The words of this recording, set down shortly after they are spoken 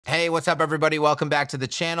Hey, what's up, everybody? Welcome back to the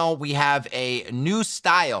channel. We have a new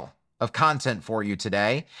style of content for you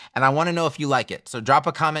today, and I want to know if you like it. So drop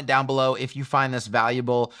a comment down below if you find this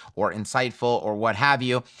valuable or insightful or what have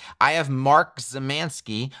you. I have Mark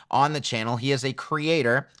Zemansky on the channel. He is a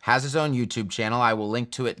creator, has his own YouTube channel. I will link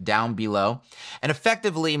to it down below. And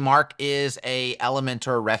effectively, Mark is a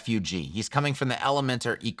Elementor refugee. He's coming from the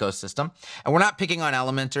Elementor ecosystem. And we're not picking on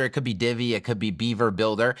Elementor. It could be Divi, it could be Beaver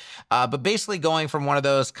builder, but basically going from one of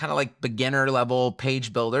those kind of like beginner level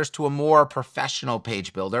page builders to a more professional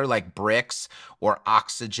page builder like Bricks or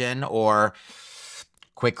Oxygen or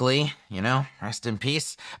Quickly, rest in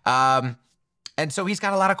peace. And so he's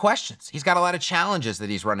got a lot of questions. He's got a lot of challenges that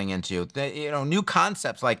he's running into. New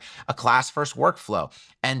concepts like a class first workflow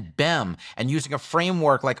and BEM and using a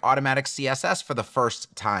framework like automatic CSS for the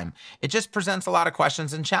first time. It just presents a lot of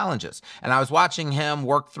questions and challenges. And I was watching him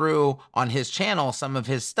work through on his channel some of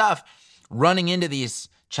his stuff, running into these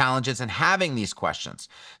challenges and having these questions.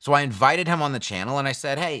 So I invited him on the channel and I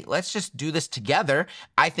said, hey, let's just do this together.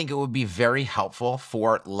 I think it would be very helpful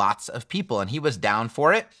for lots of people. And he was down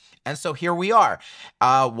for it. And so here we are.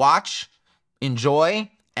 Watch, enjoy,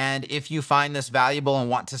 and if you find this valuable and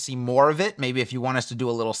want to see more of it, maybe if you want us to do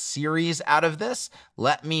a little series out of this,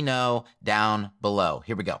 let me know down below.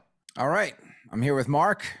 Here we go. All right, I'm here with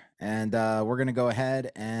Mark, and we're gonna go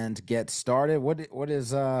ahead and get started.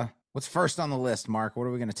 What's first on the list, Mark? What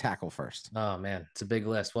are we gonna tackle first? Oh man, it's a big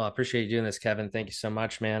list. Well, I appreciate you doing this, Kevin. Thank you so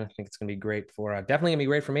much, man. I think it's gonna be great for definitely gonna be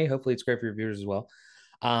great for me. Hopefully, it's great for your viewers as well.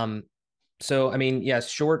 So I mean, yeah,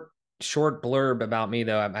 short blurb about me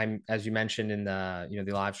though. I'm as you mentioned in the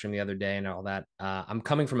live stream the other day and all that. I'm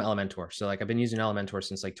coming from Elementor, so like I've been using Elementor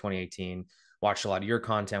since like 2018. Watched a lot of your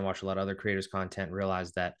content, watched a lot of other creators' content.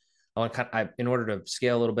 Realized that in order to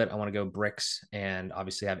scale a little bit, I want to go bricks and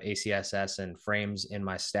obviously have ACSS and frames in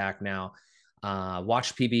my stack now.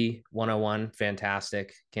 Watched PB 101,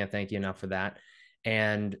 fantastic. Can't thank you enough for that.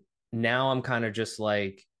 And now I'm kind of just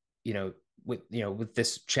like, with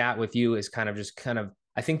this chat with you is kind of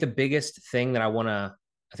I think the biggest thing that I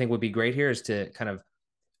think would be great here is to kind of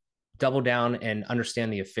double down and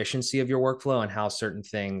understand the efficiency of your workflow and how certain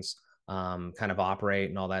things kind of operate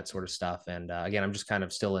and all that sort of stuff. And again, I'm just kind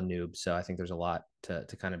of still a noob, so I think there's a lot to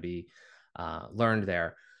kind of be learned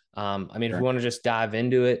there. I mean, sure. If we want to just dive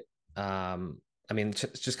into it, I mean,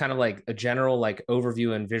 just kind of like a general like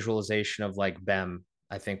overview and visualization of like BEM,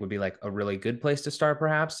 I think would be like a really good place to start,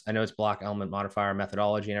 perhaps. I know it's block element modifier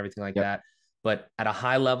methodology and everything like that. But at a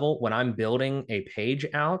high level, when I'm building a page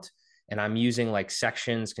out and I'm using like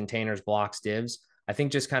sections, containers, blocks, divs, I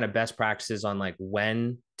think just kind of best practices on like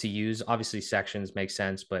when to use. Obviously, sections make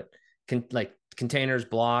sense, but like containers,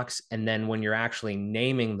 blocks, and then when you're actually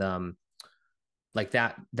naming them, like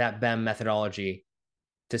that BEM methodology.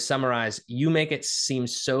 To summarize, you make it seem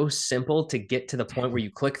so simple to get to the point where you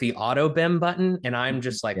click the Auto-BEM button, and I'm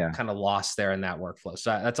just like kind of lost there in that workflow.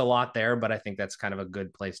 So that's a lot there, but I think that's kind of a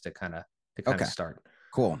good place to kind of start.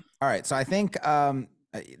 Cool. All right. So I think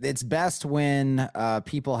it's best when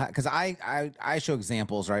people because I show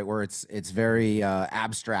examples, right, where it's very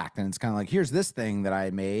abstract and it's kind of like, here's this thing that I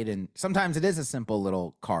made, and sometimes it is a simple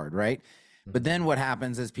little card, right? But then what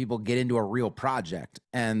happens is people get into a real project,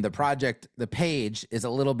 and the page is a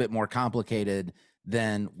little bit more complicated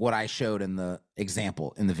than what I showed in the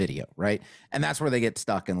example in the video, right? And that's where they get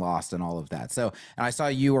stuck and lost and all of that. So, and I saw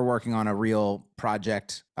you were working on a real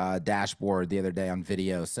project dashboard the other day on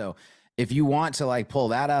video. So if you want to like pull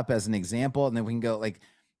that up as an example, and then we can go like,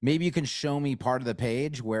 maybe you can show me part of the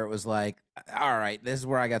page where it was like, all right, this is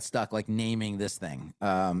where I got stuck, like naming this thing.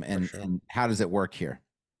 And how does it work here?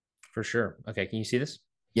 For sure. Okay. Can you see this?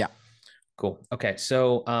 Yeah. Cool. Okay.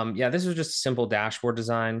 So, yeah, this was just a simple dashboard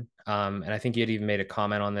design. And I think you had even made a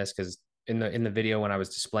comment on this because in the video, when I was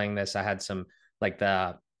displaying this, I had some like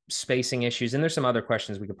the spacing issues, and there's some other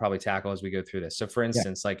questions we could probably tackle as we go through this. So for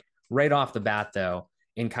instance, like right off the bat though,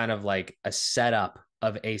 in kind of like a setup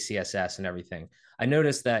of ACSS and everything, I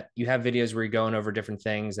noticed that you have videos where you're going over different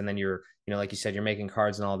things, and then you're, like you said, you're making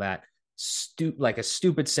cards and all that. Like a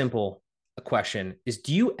stupid simple question is,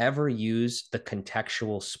 do you ever use the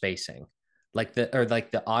contextual spacing, like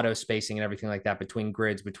the auto spacing and everything like that between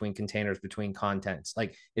grids, between containers, between contents?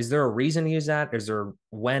 Like, is there a reason to use that? Is there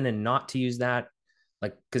when and not to use that?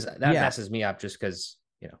 Like, because that messes me up just because,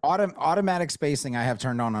 automatic spacing I have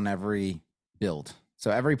turned on every build. So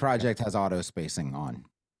every project has auto spacing on.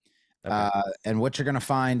 Okay. And what you're going to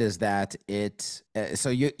find is that so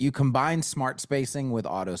you combine smart spacing with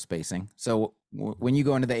auto spacing. So when you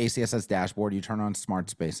go into the ACSS dashboard, you turn on smart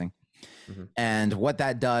spacing. Mm-hmm. And what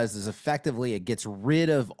that does is effectively it gets rid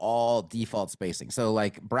of all default spacing. So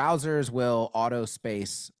like browsers will auto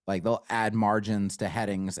space, like they'll add margins to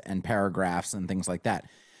headings and paragraphs and things like that.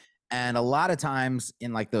 And a lot of times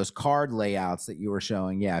in like those card layouts that you were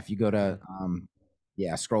showing, yeah, if you go to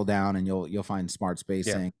scroll down and you'll find smart Yeah.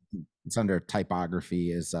 spacing. It's under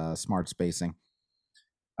typography is smart spacing.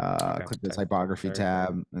 Okay. Click the typography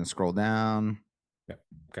tab and scroll down. Yeah.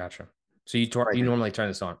 Gotcha. So you normally turn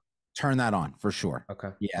this on. Turn that on for sure. Okay.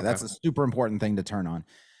 Yeah, Okay. that's a super important thing to turn on,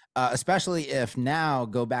 especially if now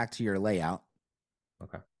go back to your layout.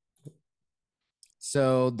 Okay.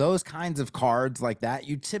 So those kinds of cards like that,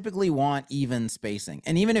 you typically want even spacing.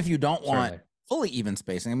 And even if you don't want fully even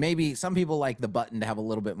spacing, maybe some people like the button to have a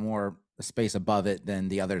little bit more space above it than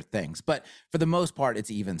the other things. But for the most part,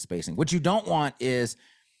 it's even spacing. What you don't want is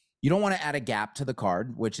you don't want to add a gap to the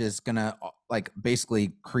card, which is going to like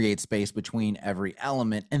basically create space between every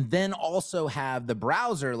element, and then also have the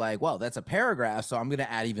browser like, well, that's a paragraph, so I'm going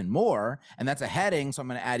to add even more, and that's a heading, so I'm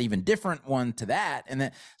going to add even different one to that. And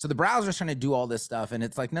then so the browser's trying to do all this stuff, and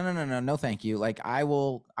it's like, no, thank you. Like I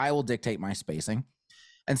will dictate my spacing.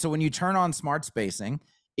 And so when you turn on smart spacing,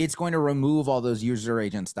 it's going to remove all those user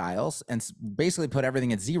agent styles and basically put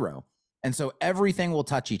everything at 0. And so everything will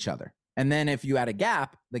touch each other. And then if you add a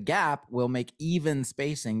gap, the gap will make even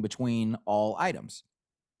spacing between all items.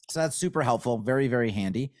 So that's super helpful, very, very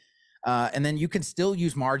handy. And then you can still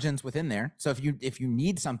use margins within there. So if you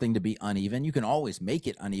need something to be uneven, you can always make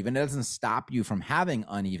it uneven. It doesn't stop you from having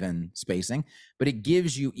uneven spacing, but it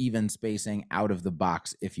gives you even spacing out of the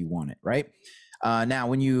box if you want it, right? Now,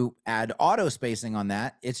 when you add auto spacing on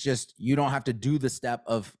that, it's just you don't have to do the step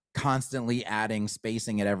of constantly adding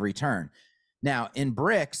spacing at every turn. Now, in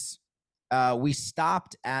bricks, we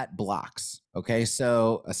stopped at blocks. Okay,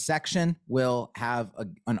 so a section will have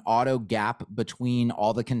an auto gap between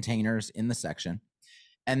all the containers in the section.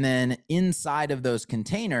 And then inside of those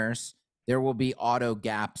containers, there will be auto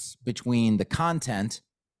gaps between the content.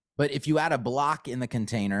 But if you add a block in the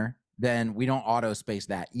container, then we don't auto space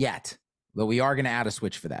that yet. But we are going to add a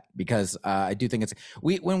switch for that because I do think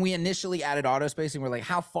when we initially added auto spacing, we're like,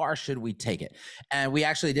 how far should we take it? And we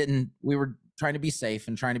actually didn't. We were trying to be safe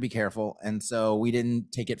and trying to be careful. And so we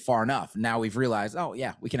didn't take it far enough. Now we've realized, oh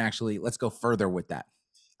yeah, we can actually, let's go further with that.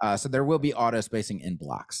 So there will be auto spacing in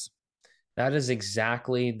blocks. That is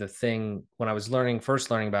exactly the thing. When I was first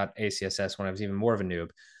learning about ACSS, when I was even more of a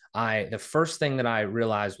noob, the first thing that I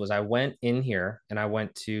realized was I went in here and I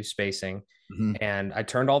went to spacing and I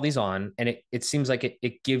turned all these on, and it seems like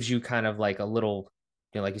it gives you kind of like a little,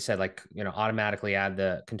 like you said, like, automatically add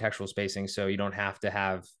the contextual spacing. So you don't have to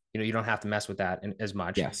have, you don't have to mess with that as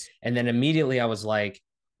much. Yes. And then immediately I was like,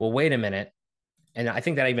 well, wait a minute. And I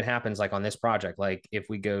think that even happens like on this project. Like if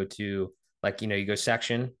we go to like, you go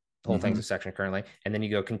section, the whole thing's a section currently, and then you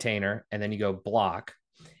go container, and then you go block.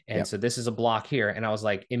 And so this is a block here. And I was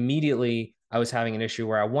like, immediately I was having an issue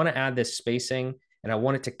where I want to add this spacing and I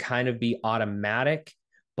want it to kind of be automatic.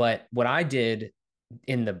 But what I did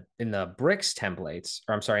in the bricks templates,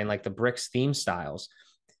 or I'm sorry, in like the bricks theme styles,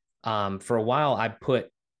 for a while I put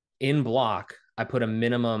in block, I put a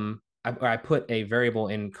minimum, I put a variable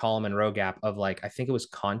in column and row gap of like, I think it was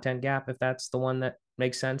content gap, if that's the one that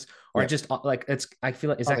makes sense. Or just like, I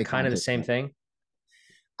feel like, is that kind of the same thing?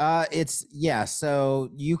 So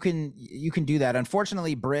you can do that.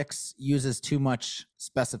 Unfortunately, bricks uses too much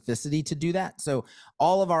specificity to do that. So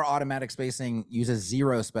all of our automatic spacing uses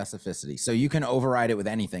 0 specificity. So you can override it with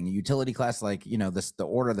anything. A utility class, like, the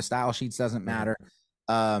order of the style sheets doesn't matter.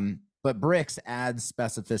 But bricks adds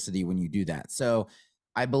specificity when you do that. So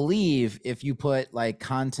I believe if you put like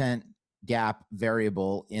content gap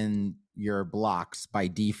variable in your blocks by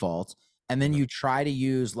default, and then you try to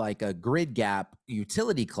use like a grid gap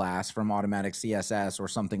utility class from automatic CSS or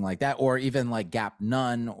something like that, or even like gap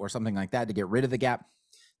none or something like that to get rid of the gap,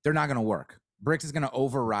 they're not going to work. Bricks is going to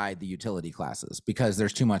override the utility classes because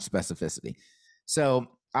there's too much specificity. So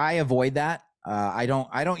I avoid that. I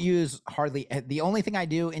don't use hardly, the only thing I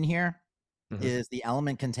do in here is the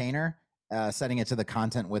element container, setting it to the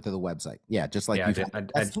content width of the website. Yeah, just like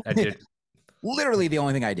I did. Literally the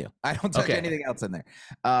only thing I do. I don't touch anything else in there.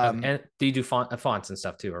 And do you do fonts and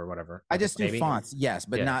stuff too, or whatever? I just do fonts, yes,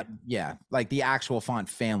 but not like the actual font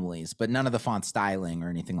families, but none of the font styling or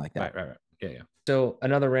anything like that. Right. Yeah. So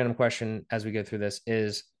another random question as we go through this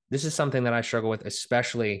is something that I struggle with,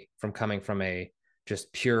 especially from coming from a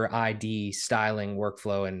just pure ID styling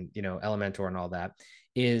workflow and Elementor and all that,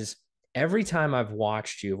 is every time I've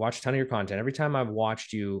watched a ton of your content, every time I've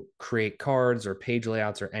watched you create cards or page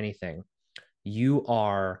layouts or anything, you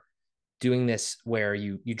are doing this where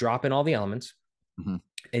you drop in all the elements,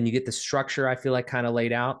 and you get the structure, I feel like, kind of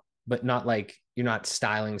laid out, but not like you're not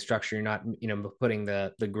styling structure. You're not, putting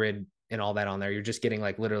the grid and all that on there. You're just getting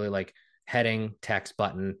like literally like heading, text,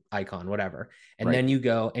 button, icon, whatever. And Right. then you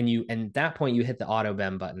go and at that point you hit the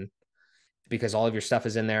Auto-BEM button because all of your stuff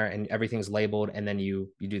is in there and everything's labeled. And then you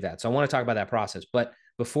do that. So I want to talk about that process. But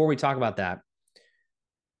before we talk about that,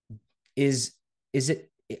 is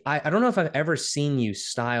it, I don't know if I've ever seen you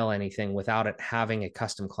style anything without it having a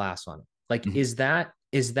custom class on it. Like, Mhm. is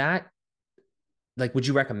that like, would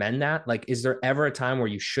you recommend that? Like, is there ever a time where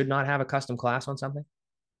you should not have a custom class on something?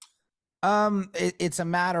 It's a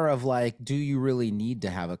matter of like, do you really need to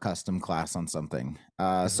have a custom class on something?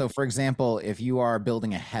 Mm-hmm. So for example, if you are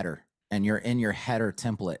building a header and you're in your header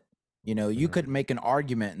template, you Mm-hmm. could make an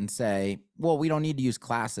argument and say, well, we don't need to use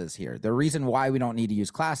classes here. The reason why we don't need to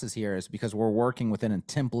use classes here is because we're working within a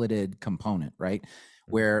templated component, right?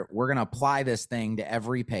 Mm-hmm. Where we're going to apply this thing to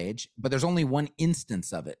every page, but there's only one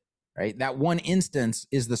instance of it, right? That one instance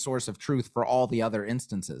is the source of truth for all the other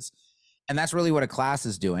instances. And that's really what a class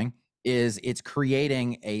is doing, is it's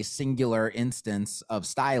creating a singular instance of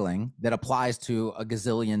styling that applies to a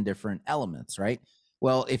gazillion different elements, right?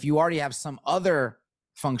 Well, if you already have some other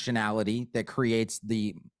functionality that creates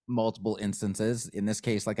the multiple instances, in this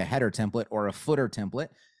case, like a header template or a footer template,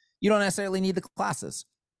 you don't necessarily need the classes.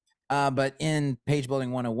 But in page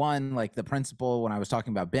building 101, like the principle when I was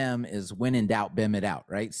talking about BEM is when in doubt, BEM it out,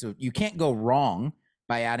 right? So you can't go wrong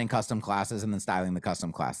by adding custom classes and then styling the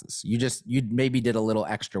custom classes. You maybe did a little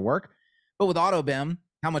extra work, but with Auto-BEM,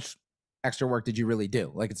 how much extra work did you really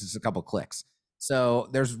do? Like it's just a couple clicks. So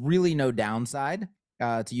there's really no downside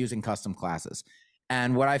to using custom classes.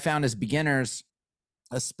 And what I found is beginners,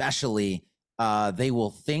 especially, they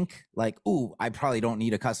will think like, "Ooh, I probably don't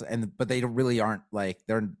need a custom," but they really aren't like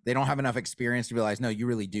they don't have enough experience to realize, no, you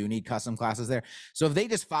really do need custom classes there. So if they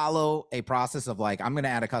just follow a process of like, I'm going to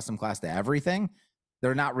add a custom class to everything,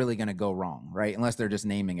 they're not really going to go wrong, right? Unless they're just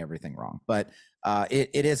naming everything wrong. But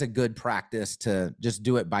it is a good practice to just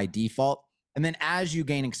do it by default. And then as you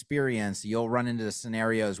gain experience, you'll run into the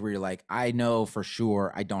scenarios where you're like, I know for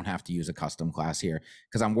sure I don't have to use a custom class here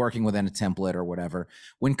because I'm working within a template or whatever.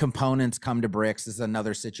 When components come to bricks, this is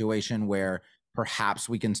another situation where perhaps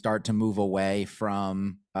we can start to move away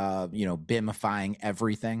from, BIMifying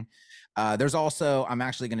everything. There's also, I'm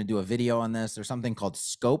actually going to do a video on this. There's something called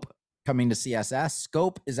scope coming to CSS.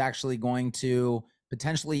 Scope is actually going to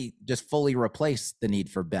potentially just fully replace the need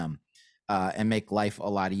for BIM and make life a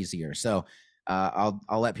lot easier. So I'll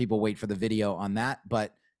let people wait for the video on that.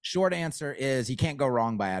 But short answer is you can't go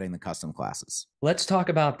wrong by adding the custom classes. Let's talk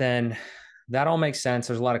about then. That all makes sense.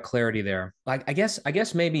 There's a lot of clarity there. Like I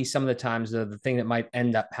guess maybe some of the times the thing that might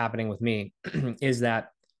end up happening with me is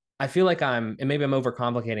that I feel like and maybe I'm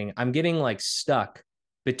overcomplicating. I'm getting like stuck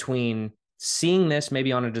between seeing this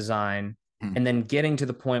maybe on a design Hmm. and then getting to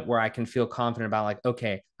the point where I can feel confident about like,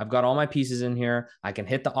 okay, I've got all my pieces in here. I can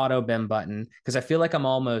hit the Auto-BEM button because I feel like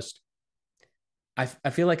I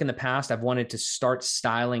feel like in the past I've wanted to start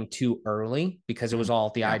styling too early because it was all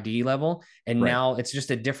at the Yeah, ID level, and right. now it's just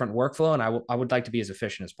a different workflow, and I would like to be as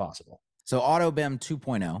efficient as possible. So Auto-BEM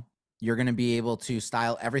 2.0, you're going to be able to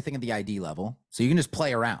style everything at the ID level. So you can just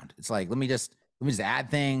play around. It's like, let me just add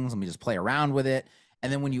things. Let me just play around with it.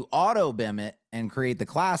 And then when you Auto-BEM it and create the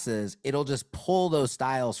classes, it'll just pull those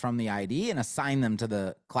styles from the ID and assign them to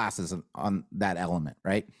the classes on that element,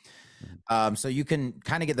 right? So you can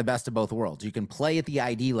kind of get the best of both worlds. You can play at the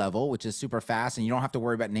ID level, which is super fast, and you don't have to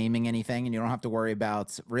worry about naming anything, and you don't have to worry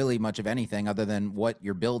about really much of anything other than what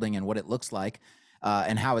you're building and what it looks like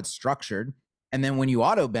and how it's structured. And then when you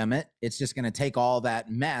Auto-BEM it, it's just going to take all that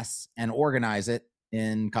mess and organize it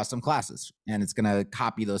in custom classes, and it's going to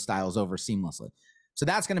copy those styles over seamlessly. So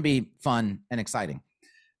that's going to be fun and exciting.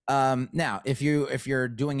 Now, if you're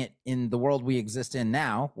doing it in the world we exist in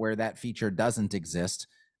now, where that feature doesn't exist,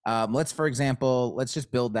 for example, let's just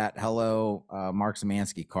build that hello Mark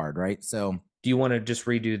Szymanski card, right? So Do you want to just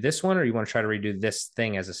redo this one, or you want to try to redo this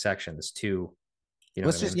thing as a section? This two, you know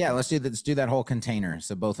what let's I just mean? yeah, let's do that whole container.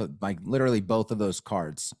 So both of like literally both of those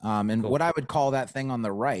cards. And what Cool. I would call that thing on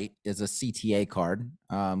the right is a CTA card,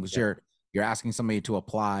 because Yep. you're asking somebody to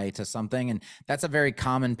apply to something, and that's a very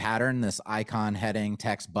common pattern. This icon, heading,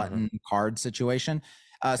 text, Mm-hmm. button, card situation.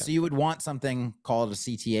 So Yep. you would want something called a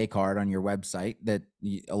CTA card on your website that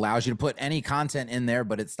allows you to put any content in there,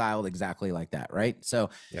 but it's styled exactly like that, right?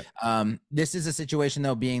 So Yep. this is a situation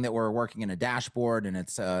though, being that we're working in a dashboard and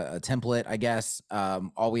it's a template, I guess.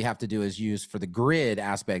 All we have to do is use for the grid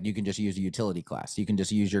aspect. You can just use a utility class. You can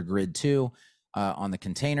just use your grid 2 on the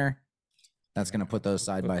container. That's going to put those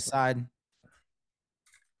side by side.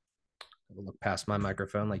 We'll look past my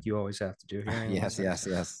microphone like you always have to do here. Hang on one Yes, second. yes,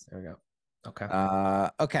 yes. There we go. Okay.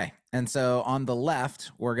 Okay. And so on the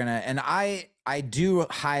left, we're gonna, and I do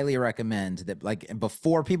highly recommend that, like,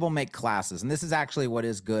 before people make classes, and this is actually what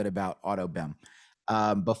is good about Auto-BEM.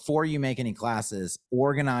 Before you make any classes,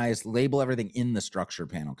 organize, label everything in the structure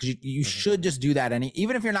panel, because you should just do that.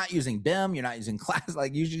 Even if you're not using BEM, you're not using class,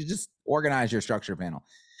 like you should just organize your structure panel.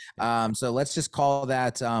 So let's just call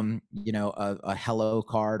that, you know, a hello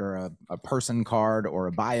card, or a person card, or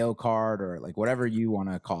a bio card, or like whatever you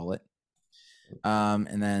want to call it.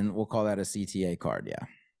 And then we'll call that a CTA card. Yeah.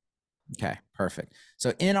 Okay, perfect.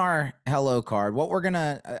 So in our hello card, what we're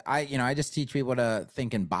gonna, I just teach people to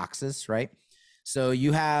think in boxes, right? So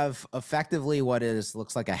you have effectively what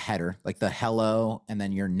looks like a header, like the hello and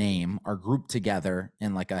then your name are grouped together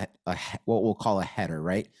in like what we'll call a header,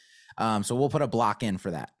 right? So we'll put a block in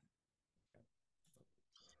for that.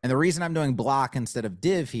 And the reason I'm doing block instead of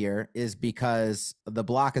div here is because the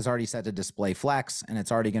block is already set to display flex, and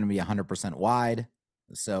it's already going to be 100% wide.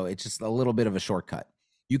 So it's just a little bit of a shortcut.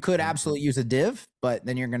 You could absolutely use a div, but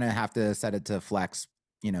then you're going to have to set it to flex,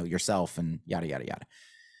 you know, yourself, and yada, yada,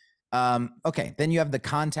 yada. Okay, then you have the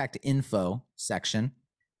contact info section.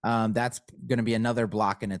 That's going to be another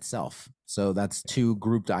block in itself. So that's 2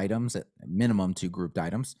 grouped items, at minimum 2 grouped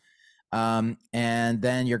items. And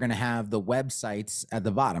then you're going to have the websites at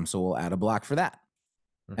the bottom. So we'll add a block for that.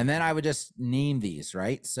 And then I would just name these,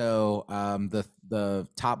 right? So the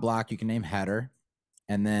top block you can name header,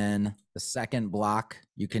 and then the second block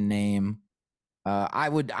you can name. I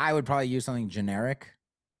would probably use something generic.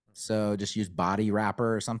 So just use body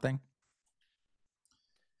wrapper or something.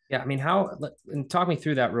 Yeah, I mean, and talk me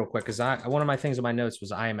through that real quick, because one of my things in my notes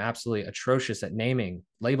was I am absolutely atrocious at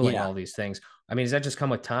labeling all these things. I mean, does that just come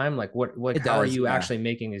with time? Like, how are you actually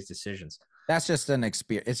making these decisions? That's just an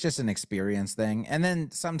experience. It's just an experience thing. And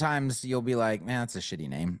then sometimes you'll be like, man, that's a shitty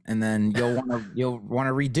name. And then you'll want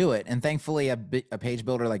to redo it. And thankfully a page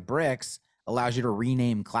builder like Bricks allows you to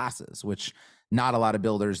rename classes, which not a lot of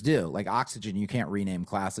builders do. Like Oxygen, you can't rename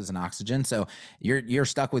classes in Oxygen. So you're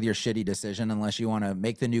stuck with your shitty decision unless you want to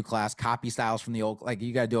make the new class, copy styles from the old, like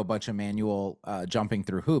you got to do a bunch of manual jumping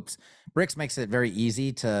through hoops. Bricks makes it very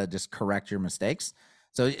easy to just correct your mistakes.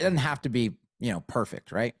 So it doesn't have to be, you know,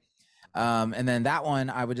 perfect, right? And then that one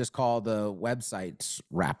I would just call the websites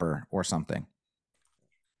wrapper or something.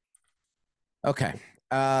 Okay.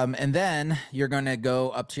 And then you're going to go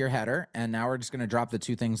up to your header, and now we're just going to drop the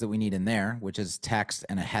 2 things that we need in there, which is text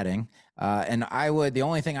and a heading. And the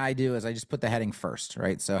only thing I do is I just put the heading first,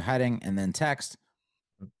 right? So heading and then text.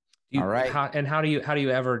 All right. How do you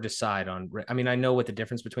ever decide on? I mean, I know what the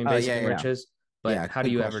difference between basic and rich is, but how do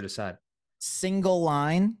you ever decide? Single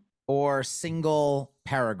line or single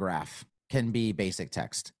paragraph can be basic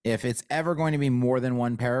text. If it's ever going to be more than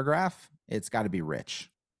 1 paragraph, it's got to be rich.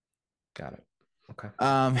 Got it.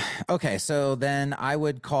 Okay. Okay. So then I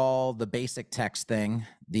would call the basic text thing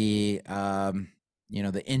the, you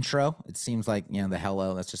know, the intro. It seems like, you know, the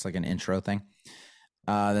hello, that's just like an intro thing.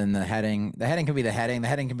 Then the heading can be the heading. The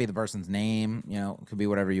heading can be the person's name, you know, it could be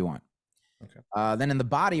whatever you want. Okay. Then in the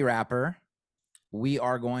body wrapper, we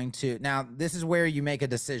are going to, now this is where you make a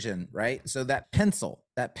decision, right? So that pencil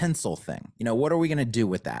thing, you know, what are we going to do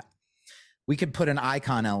with that? We could put an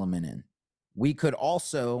icon element in. We could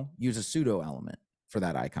also use a pseudo element for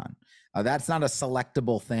that icon. That's not a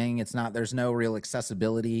selectable thing. It's not, there's no real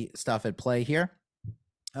accessibility stuff at play here.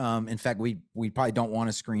 In fact, we probably don't want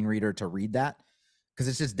a screen reader to read that because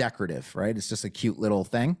it's just decorative, right? It's just a cute little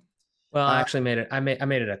thing. Well, I actually made it. I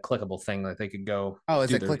made it a clickable thing that they could go. Oh,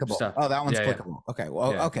 is it clickable? Stuff. Oh, that one's clickable. Yeah. Okay.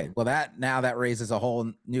 Well, okay. Well, that raises a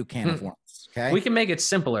whole new can of worms. Okay. We can make it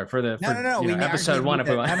simpler for the episode 1 if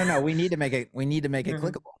we want. No. We need to make it. We need to make it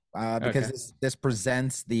clickable because this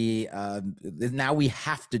presents the. Now we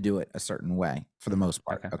have to do it a certain way for the most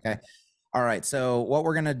part. Okay. All right. So what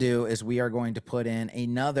we're gonna do is we are going to put in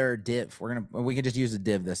another div. We can just use a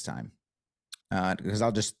div this time because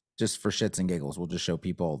I'll just for shits and giggles, we'll just show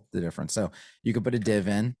people the difference. So you can put a div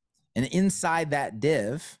in, and inside that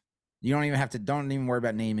div, you don't even worry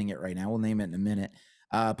about naming it right now. We'll name it in a minute.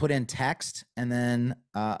 Put in text and then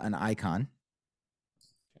an icon.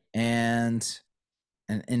 And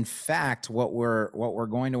in fact, what we're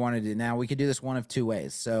going to want to do now, we could do this one of 2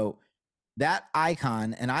 ways. So that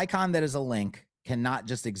icon, an icon that is a link, cannot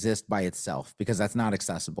just exist by itself because that's not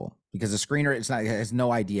accessible, because the screener has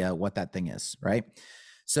no idea what that thing is, right?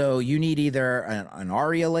 So you need either an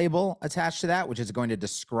ARIA label attached to that, which is going to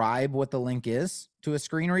describe what the link is to a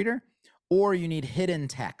screen reader, or you need hidden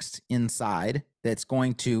text inside that's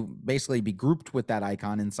going to basically be grouped with that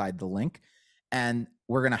icon inside the link. And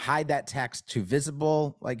we're going to hide that text to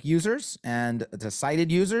visible like users and to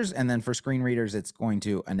sighted users. And then for screen readers, it's going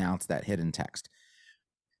to announce that hidden text.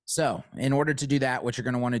 So in order to do that, what you're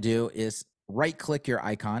going to want to do is right click your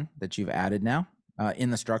icon that you've added now in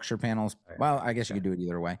the structure panels. Well, I guess you could do it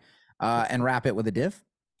either way and wrap it with a div.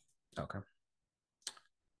 Okay.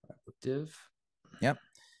 Div. Yep.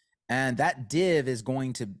 And that div is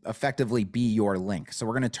going to effectively be your link. So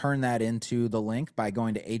we're going to turn that into the link by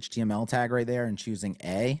going to HTML tag right there and choosing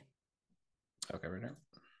A. Okay, right now.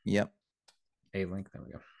 Yep. A link. There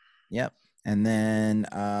we go. Yep. And then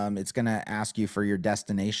it's going to ask you for your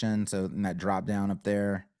destination. So in that drop down up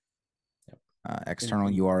there, external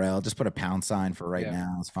URL, just put a £sign for right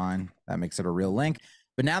now. It's fine. That makes it a real link.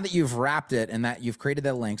 But now that you've wrapped it and that you've created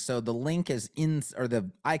that link, so the link is in, or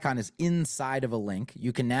the icon is inside of a link,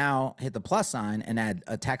 you can now hit the +sign and add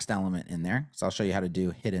a text element in there. So I'll show you how to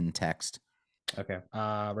do hidden text. Okay.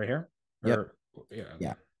 Right here? Yep.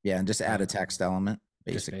 Yeah. And just add a text element,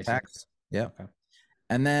 basic text. Yep. Okay.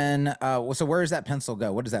 And then, so where does that pencil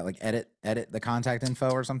go? What is that, like edit the contact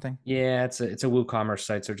info or something? Yeah, it's a WooCommerce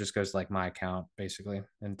site, so it just goes like my account basically,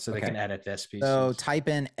 and so they can edit this piece. So type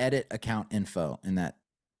in edit account info in that.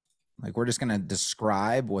 Like we're just going to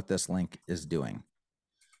describe what this link is doing.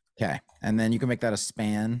 Okay, and then you can make that a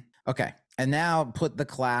span. Okay, and now put the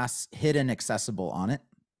class hidden accessible on it.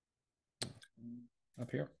 Up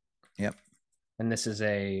here. Yep. And this is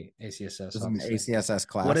a ACSS. This is an ACSS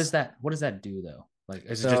class. What does that do though? Like,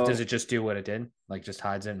 does it just do what it did? Like, just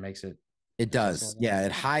hides it and makes it? It does. Yeah,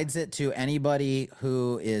 it hides it to anybody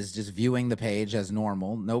who is just viewing the page as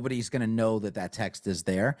normal. Nobody's going to know that that text is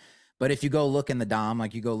there. But if you go look in the DOM,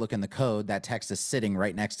 like you go look in the code, that text is sitting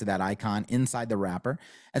right next to that icon inside the wrapper.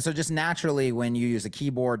 And so just naturally, when you use a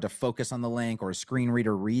keyboard to focus on the link or a screen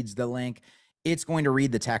reader reads the link, it's going to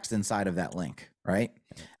read the text inside of that link, right?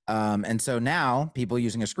 And so now people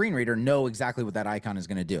using a screen reader know exactly what that icon is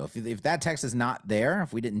going to do. If that text is not there,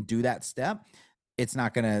 if we didn't do that step, it's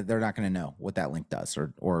not going to, they're not going to know what that link does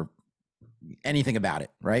or anything about it,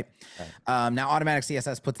 right? Now automatic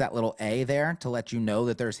CSS puts that little A there to let you know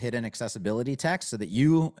that there's hidden accessibility text so that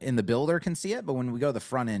you in the builder can see it. But when we go to the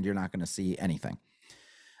front end, you're not going to see anything.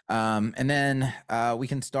 And then we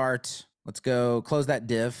can start, let's go close that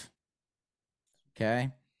div.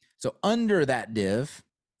 Okay. So under that div,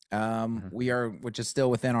 which is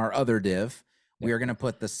still within our other div, we are going to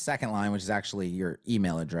put the second line, which is actually your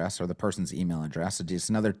email address or the person's email address. So just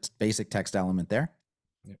another basic text element there.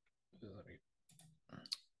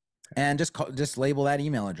 And just label that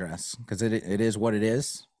email address because it is what it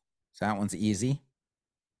is. So that one's easy.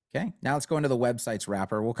 Okay, now let's go into the websites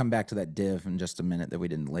wrapper. We'll come back to that div in just a minute that we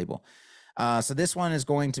didn't label. So this one is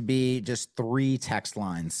going to be just 3 text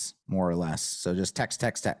lines, more or less. So just text,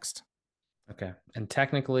 text, text. Okay, and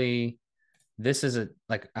technically, this is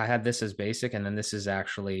I had this as basic, and then this is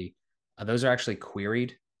actually, those are actually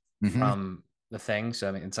queried from the thing. So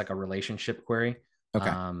I mean, it's like a relationship query.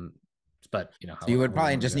 Okay. But you know, so you would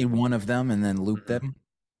probably just need one of them and then loop them.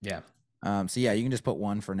 Yeah. So yeah, you can just put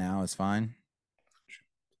one for now. It's fine.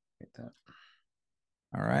 Get that.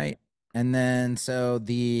 All right. And then so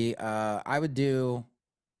the I would do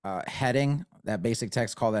heading, that basic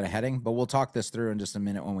text, call that a heading, but we'll talk this through in just a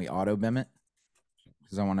minute when we auto-BEM it.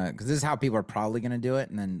 Because this is how people are probably going to do it,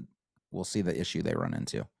 and then we'll see the issue they run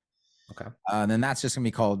into. Okay. And then that's just going to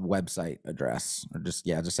be called website address, or just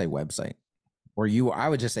say website. Or I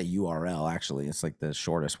would just say URL, actually. It's like the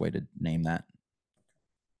shortest way to name that.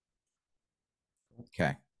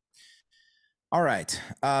 Okay. All right.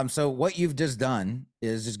 So what you've just done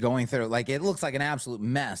is just going through, like, it looks like an absolute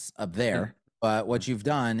mess up there, but what you've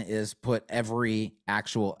done is put every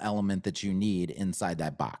actual element that you need inside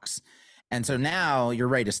that box. And so now you're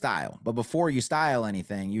ready to style. But before you style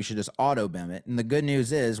anything, you should just auto-BEM it. And the good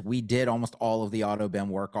news is we did almost all of the auto-BEM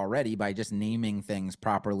work already by just naming things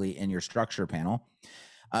properly in your structure panel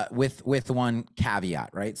with one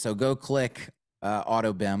caveat, right? So go click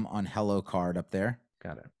auto-BEM on Hello Card up there.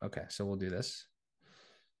 Got it. Okay, so we'll do this.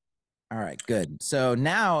 All right, good. So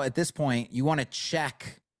now at this point, you want to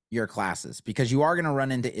check your classes because you are going to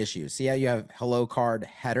run into issues. See how you have Hello Card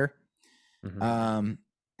header?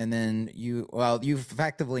 And then you've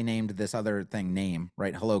effectively named this other thing name,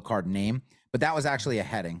 right? Hello Card name, but that was actually a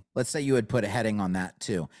heading. Let's say you would put a heading on that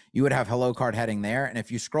too. You would have Hello Card heading there. And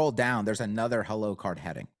if you scroll down, there's another Hello Card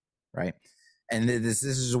heading, right? And this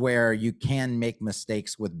is where you can make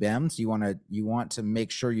mistakes with BEM. So you want to make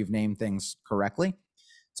sure you've named things correctly.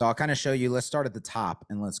 So I'll kind of show you. Let's start at the top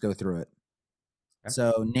and let's go through it. Okay.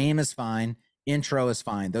 So name is fine. Intro is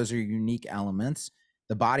fine. Those are unique elements.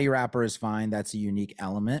 The body wrapper is fine. That's a unique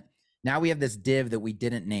element. Now we have this div that we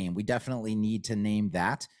didn't name. We definitely need to name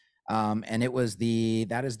that. And it was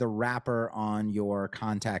that is the wrapper on your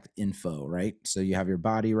contact info, right? So you have your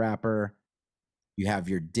body wrapper, you have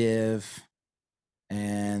your div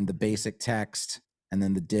and the basic text, and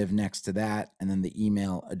then the div next to that, and then the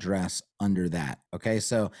email address under that. Okay,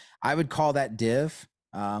 so I would call that div,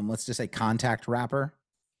 let's just say contact wrapper.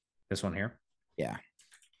 This one here? Yeah.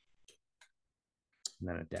 And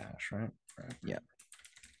then a dash, right? Yeah.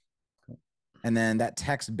 Cool. And then that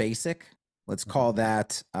text basic, let's call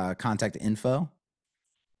that contact info.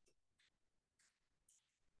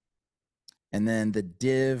 And then the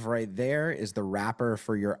div right there is the wrapper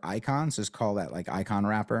for your icon. So just call that like icon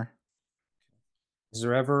wrapper. Is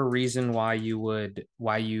there ever a reason why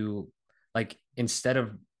you like, instead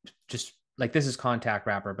of just like, this is contact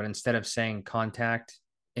wrapper, but instead of saying contact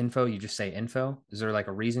info, you just say info? Is there like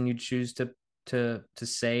a reason you choose to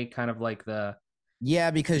say kind of like the...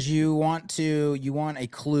 Yeah, because you want a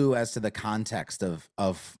clue as to the context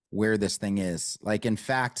of where this thing is. Like, in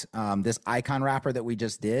fact, this icon wrapper that we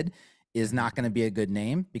just did is not going to be a good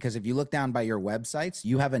name, because if you look down by your websites,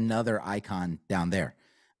 you have another icon down there.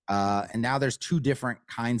 And now there's two different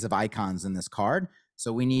kinds of icons in this card.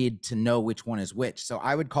 So we need to know which one is which. So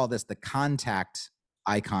I would call this the contact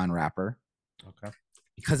icon wrapper. Okay.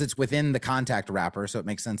 Because it's within the contact wrapper, so it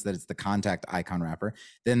makes sense that it's the contact icon wrapper.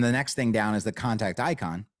 Then the next thing down is the contact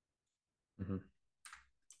icon. Mm-hmm.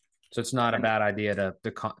 So it's not a bad idea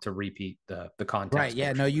to repeat the context. Right.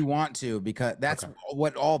 Yeah. No, you want to, because that's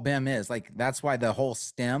what all BEM is. Like, that's why the whole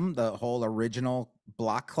stem, the whole original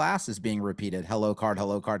block class is being repeated. Hello card,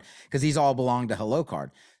 because these all belong to hello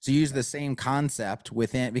card. So use the same concept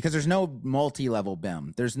within, because there's no multi-level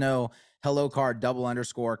BEM. There's no hello card double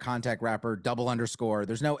underscore contact wrapper double underscore.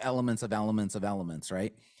 There's no elements of elements of elements,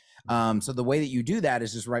 right? So the way that you do that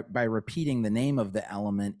is just by repeating the name of the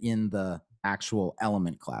element in the actual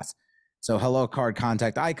element class. So hello card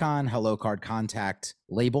contact icon, hello card contact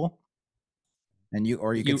label, and you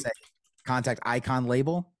could say contact icon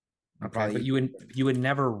label. Okay, but you would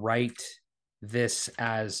never write this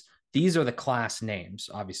as, these are the class names,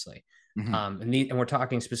 obviously. Mm-hmm. And we're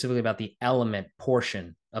talking specifically about the element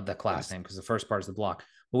portion of the class name, because the first part is the block.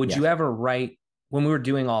 But would you ever write, when we were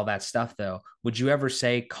doing all that stuff though, would you ever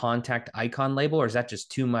say contact icon label, or is that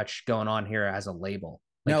just too much going on here as a label?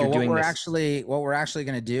 Like, no, what we're actually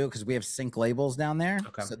going to do, because we have sync labels down there.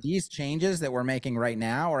 Okay. So these changes that we're making right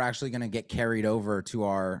now are actually going to get carried over to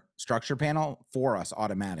our structure panel for us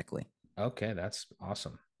automatically. Okay, that's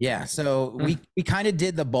awesome. Yeah, so we kind of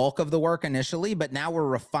did the bulk of the work initially, but now we're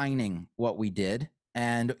refining what we did.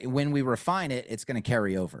 And when we refine it, it's going to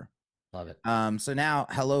carry over. Love it. So now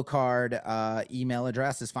hello card email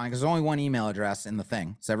address is fine, because there's only one email address in the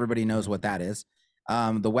thing. So everybody knows what that is.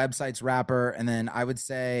 The website's wrapper, and then I would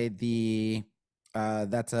say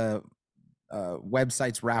that's a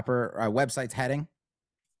website's wrapper, website's heading.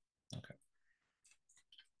 Okay.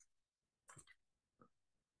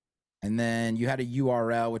 And then you had a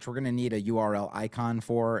URL, which we're going to need a URL icon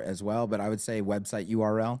for as well, but I would say website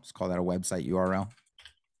URL. Just call that a website URL.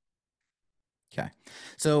 Okay.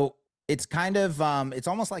 So it's kind of, it's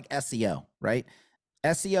almost like SEO, right?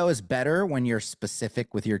 SEO is better when you're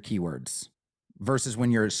specific with your keywords versus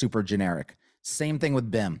when you're super generic. Same thing with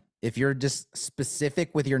BEM. If you're just specific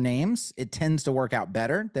with your names, it tends to work out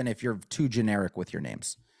better than if you're too generic with your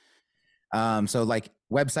names. So like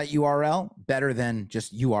website URL, better than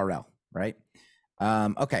just URL, right?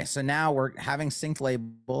 Okay, so now we're having synced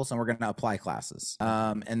labels and we're going to apply classes.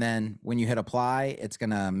 And then when you hit apply, it's going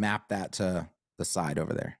to map that to the side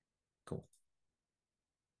over there. Cool.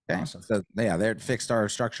 Okay, awesome. So yeah, they fixed our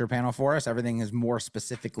structure panel for us. Everything is more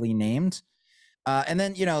specifically named. And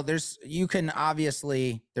then, there's going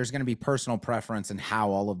to be personal preference in how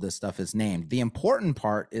all of this stuff is named. The important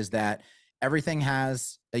part is that everything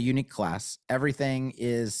has a unique class. Everything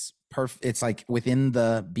is perfect. It's like within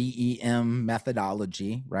the BEM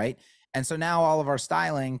methodology, right? And so now all of our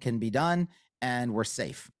styling can be done and we're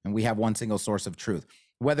safe. And we have one single source of truth.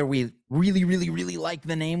 Whether we really, really, really like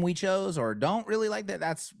the name we chose or don't really like that,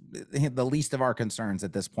 that's the least of our concerns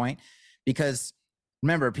at this point. Because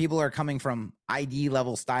remember, people are coming from ID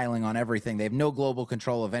level styling on everything. They have no global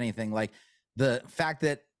control of anything. Like the fact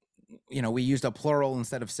that, we used a plural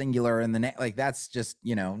instead of singular in the like, that's just,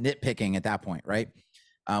 nitpicking at that point, right?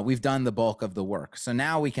 We've done the bulk of the work. So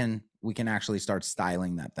now we can actually start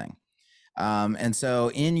styling that thing. And so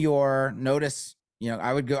in your notice,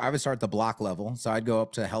 I would start the block level. So I'd go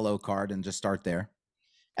up to hello card and just start there.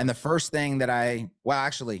 And the first thing that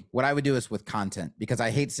what I would do is with content, because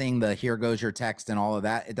I hate seeing the here goes your text and all of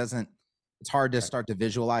that. It's hard to start to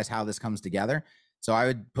visualize how this comes together. So I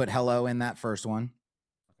would put hello in that first one.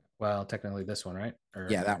 Well, technically this one, right? Or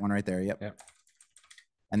Yeah, that one right there. Yep. Yep.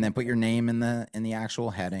 And then put your name in the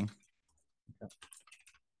actual heading. Okay.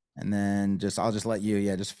 And then I'll just let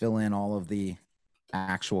you, just fill in all of the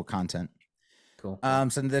actual content. Cool.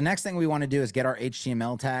 So the next thing we want to do is get our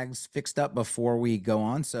HTML tags fixed up before we go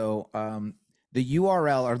on. So the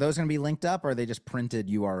URL, are those going to be linked up, or are they just printed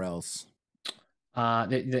URLs?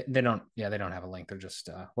 They don't, they don't have a link. They're just,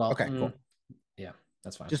 Okay, cool. Yeah,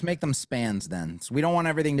 that's fine. Just make them spans then. So we don't want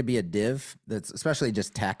everything to be a div that's especially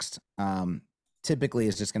just text. Typically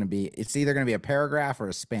it's just going to be, it's either going to be a paragraph or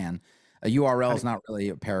a span. A URL is not really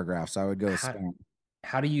a paragraph. So I would go with span.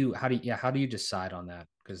 How do you decide on that?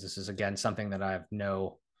 Because this is, again, something that I have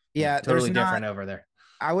Totally different over there.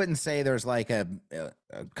 I wouldn't say there's like a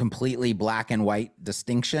completely black and white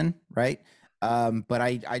distinction, right? But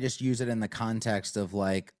I just use it in the context of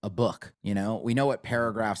like a book. We know what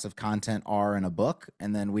paragraphs of content are in a book,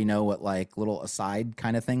 and then we know what like little aside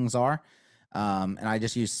kind of things are. And I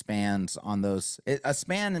just use spans on those. A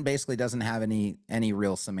span basically doesn't have any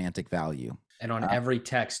real semantic value. And on every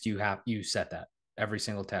text you set that. Every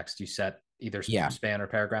single text you set either span or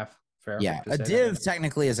paragraph. Fair. Yeah, a div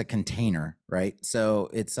technically is a container, right? So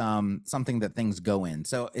it's something that things go in.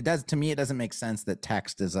 So it doesn't make sense that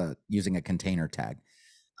text is using a container tag.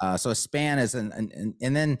 So a span is and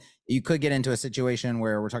then you could get into a situation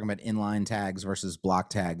where we're talking about inline tags versus block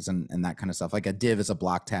tags and that kind of stuff. Like a div is a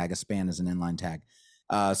block tag, a span is an inline tag.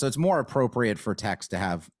 So it's more appropriate for text to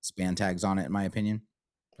have span tags on it, in my opinion.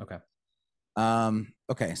 Okay.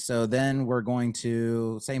 Okay, so then we're going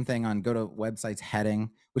to same thing on go to website's heading,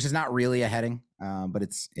 which is not really a heading, but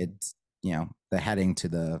it's the heading to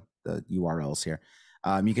the URLs here.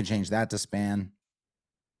 You can change that to span.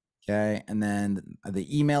 Okay, and then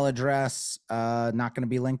the email address not going to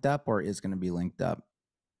be linked up, or is going to be linked up?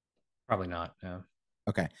 Probably not. Yeah.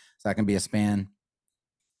 Okay, so that can be a span.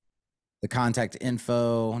 The contact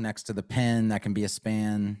info next to the pin, that can be a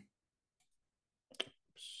span.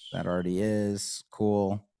 That already is.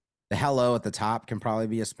 Cool. The hello at the top can probably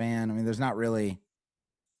be a span. I mean, there's not really.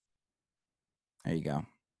 There you go.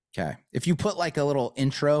 Okay. If you put like a little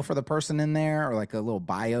intro for the person in there, or like a little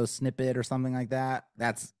bio snippet or something like that,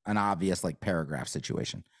 that's an obvious like paragraph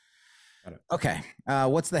situation. Got it. Okay.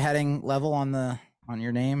 What's the heading level on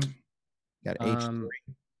your name? Got H3.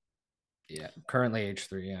 Yeah, currently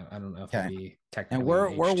H3. Yeah, I don't know if it'd be technically.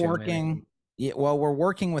 And we're working. Maybe. Yeah, well, we're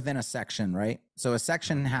working within a section, right? So a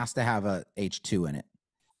section has to have a H2 in it.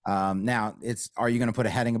 Now, are you going to put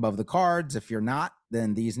a heading above the cards? If you're not,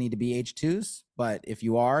 then these need to be H2s. But if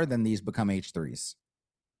you are, then these become H3s.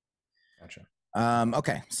 Gotcha.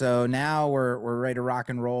 Okay, so now we're ready to rock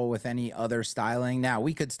and roll with any other styling. Now,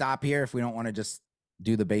 we could stop here if we don't want to just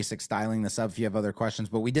do the basic styling this up if you have other questions.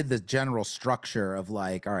 But we did the general structure of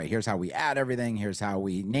like, all right, here's how we add everything. Here's how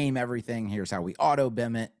we name everything. Here's how we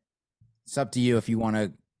auto-BEM it. It's up to you if you want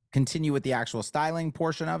to continue with the actual styling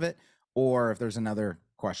portion of it, or if there's another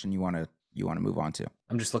question you want to move on to.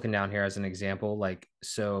 I'm just looking down here as an example. Like,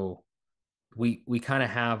 so we kind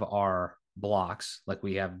of have our blocks. Like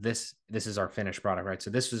we have this is our finished product, right?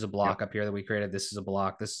 So this is a block up here that we created. This is a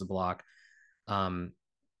block. This is a block.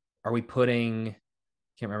 Are we putting?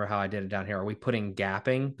 Can't remember how I did it down here. Are we putting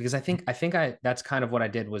gapping? Because I think that's kind of what I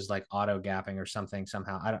did was like auto gapping or something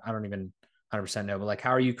somehow. I don't even 100% know, but like, how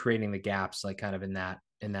are you creating the gaps, like kind of in that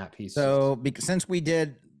piece? So since we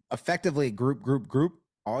did effectively group,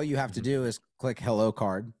 all you have to do is click hello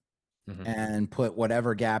card and put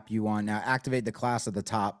whatever gap you want. Now activate the class at the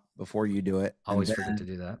top before you do it. Always forget to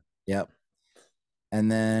do that. Yep.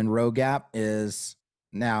 And then row gap is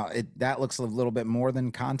now that looks a little bit more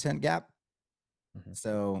than content gap.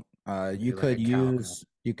 So you could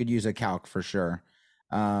use a calc for sure.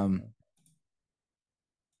 So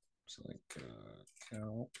like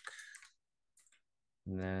calc,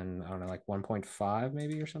 and then I don't know, like 1.5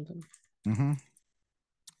 maybe or something.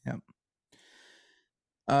 Yep.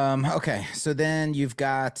 Okay, so then you've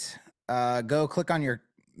got go click on your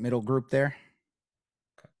middle group there,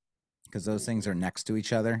 because those things are next to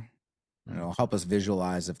each other. And it'll help us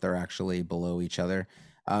visualize if they're actually below each other.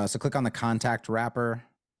 So click on the contact wrapper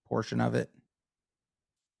portion of it.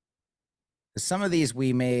 Some of these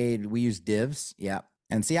we use divs. Yeah.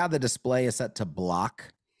 And see how the display is set to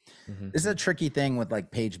block. This is a tricky thing with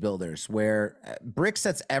like page builders where Brick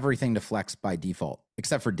sets everything to flex by default,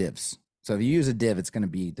 except for divs. So if you use a div, it's going to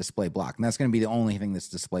be display block. And that's going to be the only thing that's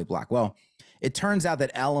display block. Well, it turns out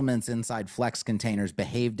that elements inside flex containers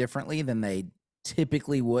behave differently than they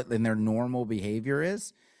typically would, than their normal behavior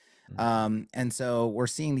is. And so we're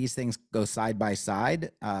seeing these things go side by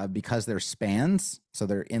side because they're spans. So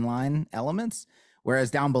they're inline elements.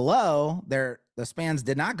 Whereas down below, the spans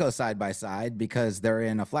did not go side by side because they're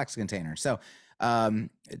in a flex container. So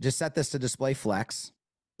just set this to display flex.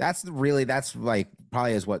 That's like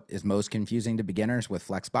probably is what is most confusing to beginners with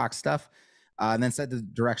Flexbox stuff. And then set the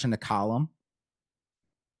direction to column.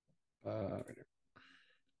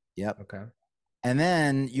 Yep. Okay. And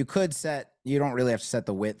then you don't really have to set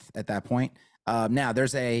the width at that point. Now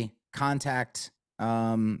there's a contact.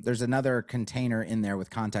 There's another container in there with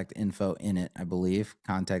contact info in it, I believe.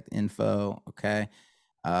 Contact info. Okay.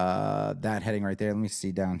 That heading right there. Let me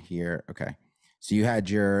see down here. Okay. So you had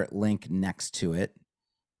your link next to it.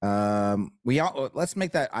 Let's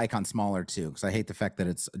make that icon smaller too, because I hate the fact that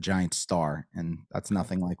it's a giant star, and that's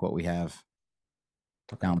nothing like what we have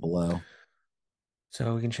down below.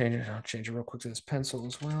 So we can change it. I'll change it real quick to this pencil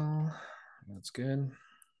as well. That's good.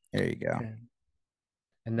 There you go. Okay.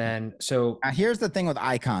 And then, so now here's the thing with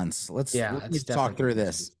icons. Let's talk through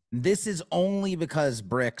this. This is only because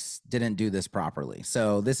Bricks didn't do this properly.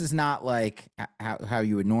 So this is not like how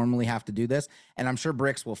you would normally have to do this. And I'm sure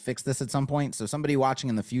Bricks will fix this at some point. So somebody watching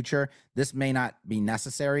in the future, this may not be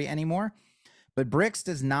necessary anymore. But Bricks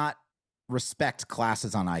does not respect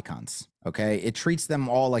classes on icons. Okay. It treats them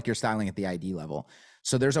all like you're styling at the ID level.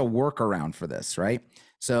 So there's a workaround for this, right?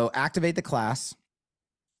 So activate the class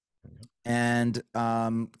and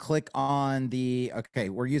click on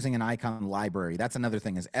we're using an icon library. That's another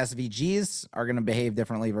thing is SVGs are going to behave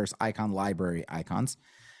differently versus icon library icons.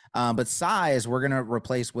 But size, we're going to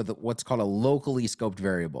replace with what's called a locally scoped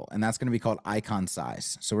variable. And that's going to be called icon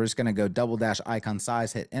size. So we're just going to go -- icon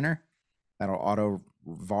size, hit enter. That'll auto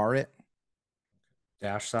var it.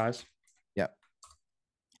 Dash size. Yep.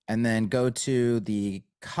 And then go to the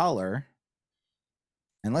color.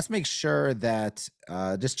 And let's make sure that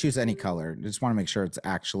just choose any color. Just want to make sure it's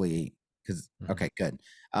actually okay, good.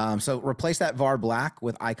 So replace that var black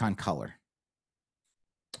with icon color.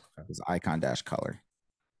 Is icon dash color.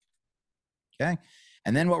 Okay.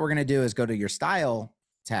 And then what we're going to do is go to your style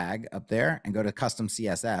tag up there and go to custom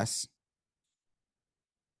CSS.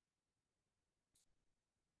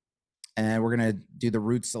 And we're going to do the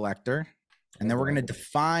root selector. And then we're going to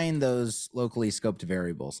define those locally scoped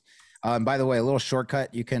variables. By the way, a little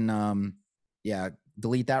shortcut, you can,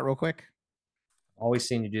 delete that real quick. Always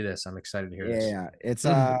seen you do this. I'm excited to hear this. Yeah, it's,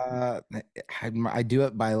 I do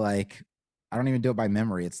it by I don't even do it by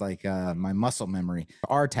memory. It's like my muscle memory.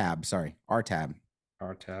 R tab. R tab.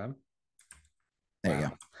 There you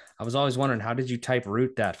go. I was always wondering, how did you type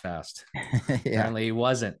root that fast? Apparently it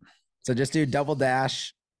wasn't. So just do double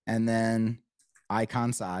dash and then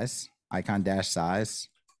icon size, icon dash size.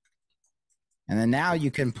 And then now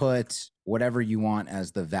you can put whatever you want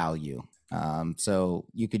as the value. So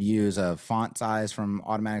you could use a font size from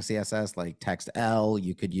automatic CSS, like text L.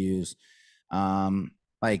 You could use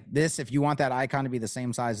like this. If you want that icon to be the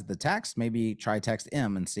same size as the text, maybe try text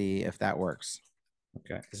M and see if that works.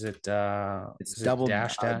 Okay. Is it double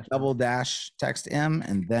dash text M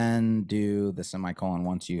and then do the semicolon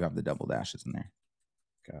once you have the double dashes in there.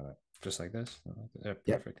 Got it. Just like this. Perfect.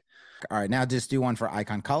 Yep. All right. Now just do one for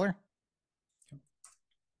icon color.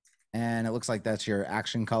 And it looks like that's your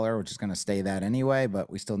action color, which is going to stay that anyway, but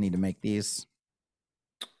we still need to make these.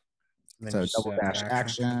 So double dash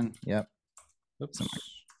action. Yep. Oops.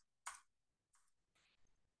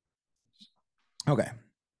 Okay.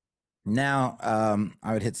 Now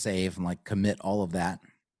I would hit save and commit all of that.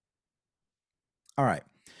 All right.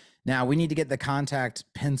 Now we need to get the contact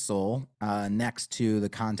pencil next to the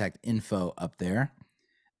contact info up there.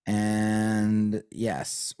 And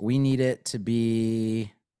yes, we need it to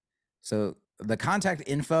be... So the contact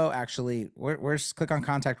info actually, where's click on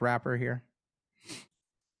contact wrapper here.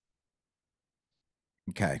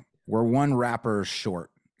 Okay, we're one wrapper short.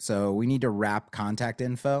 So we need to wrap contact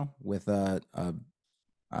info with a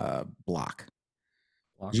block.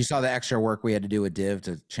 You saw the extra work we had to do with div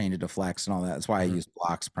to change it to flex and all that. That's why I use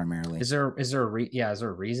blocks primarily. Is there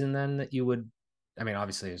a reason then that you would, I mean,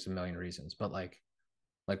 obviously there's a million reasons, but like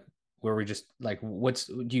where we just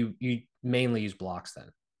do you mainly use blocks then?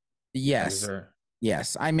 Yes.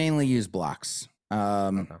 Yes. I mainly use blocks.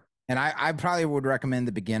 And I probably would recommend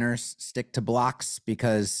the beginners stick to blocks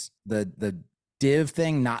because the div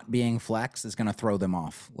thing not being flex is going to throw them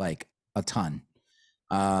off like a ton.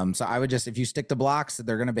 So I would just, if you stick to blocks,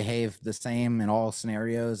 they're going to behave the same in all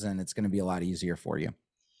scenarios and it's going to be a lot easier for you.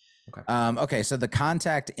 Okay. Okay. So the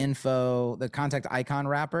contact info, the contact icon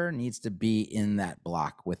wrapper needs to be in that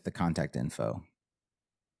block with the contact info.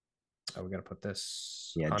 Oh, we got to put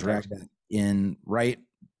this. Yeah, drag that in right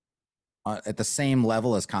at the same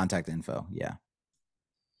level as contact info. Yeah.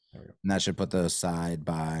 There we go. And that should put those side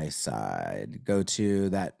by side. Go to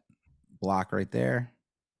that block right there.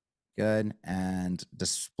 Good. And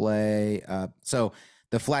display. So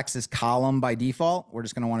the flex is column by default. We're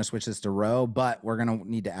just going to want to switch this to row, but we're going to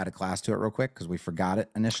need to add a class to it real quick because we forgot it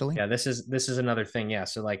initially. Yeah, this is another thing. Yeah,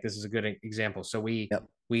 so like this is a good example. So Yep.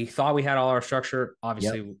 we thought we had all our structure.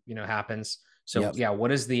 Obviously, Yep. you know, happens. So Yep. yeah,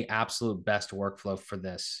 what is the absolute best workflow for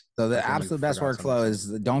this? So the Like when you absolute best forgot workflow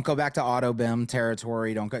something. is don't go back to Auto-BEM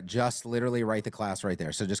territory. Don't go, just literally write the class right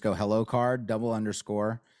there. So just go hello card, double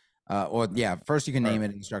underscore. Or yeah, first you can name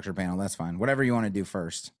it in the structure panel. That's fine. Whatever you want to do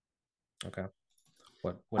first. Okay.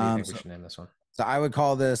 What do you think we should name this one? So I would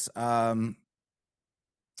call this, so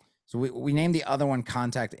we named the other one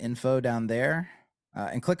contact info down there,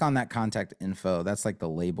 and click on that contact info. That's like the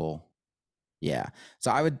label. Yeah.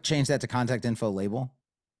 So I would change that to contact info label.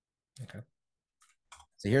 Okay.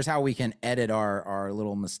 So here's how we can edit our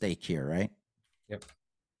little mistake here, right? Yep.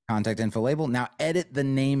 Contact info label. Now edit the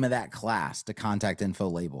name of that class to contact info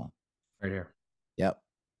label. Right here. Yep.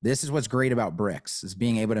 This is what's great about Bricks, is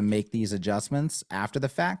being able to make these adjustments after the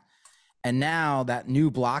fact. And now that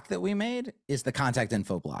new block that we made is the contact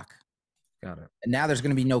info block. Got it. And now there's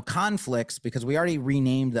going to be no conflicts because we already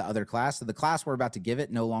renamed the other class. So the class we're about to give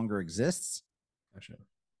it no longer exists. Gotcha.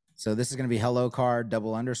 So this is going to be hello card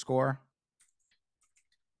double underscore.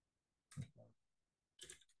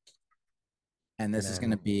 And this is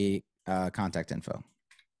going to be contact info.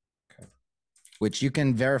 Okay. Which you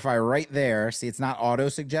can verify right there. See, it's not auto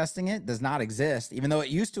suggesting it, does not exist. Even though it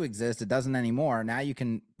used to exist, it doesn't anymore. Now you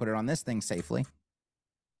can put it on this thing safely.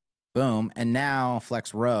 Boom. And now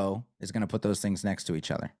flex row is going to put those things next to each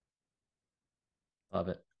other. Love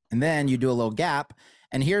it. And then you do a little gap.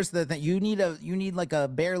 And here's the thing, you need like a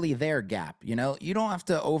barely there gap. You know, you don't have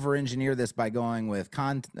to over engineer this by going with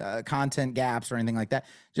content gaps or anything like that.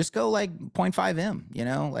 Just go like 0.5 M, you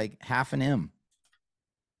know, like half an M.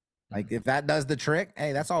 Like if that does the trick,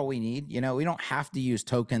 hey, that's all we need. You know, we don't have to use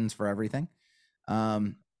tokens for everything.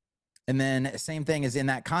 And then same thing is in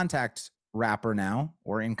that contact wrapper now,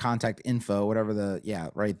 or in contact info, whatever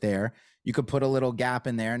right there. You could put a little gap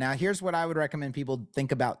in there. Now, here's what I would recommend people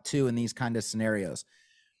think about too in these kind of scenarios.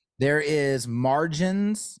 There is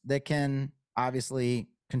margins that can obviously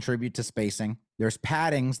contribute to spacing. There's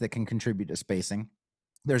paddings that can contribute to spacing.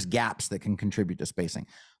 There's gaps that can contribute to spacing.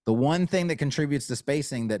 The one thing that contributes to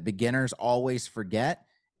spacing that beginners always forget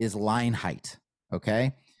is line height,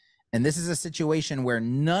 okay? And this is a situation where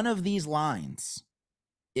none of these lines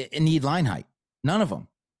need line height, none of them,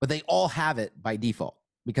 but they all have it by default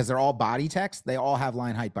because they're all body text. They all have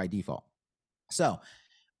line height by default. So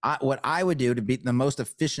what I would do to be the most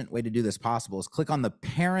efficient way to do this possible is click on the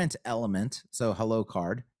parent element, so hello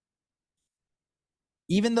card.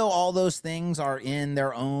 Even though all those things are in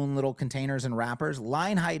their own little containers and wrappers,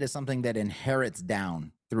 line height is something that inherits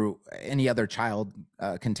down through any other child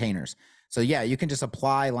containers. So yeah, you can just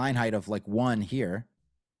apply line height of like 1 here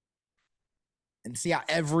and see how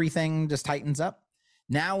everything just tightens up.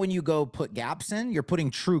 Now, when you go put gaps in, you're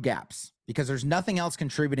putting true gaps because there's nothing else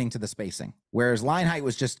contributing to the spacing. Whereas line height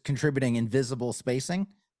was just contributing invisible spacing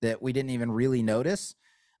that we didn't even really notice.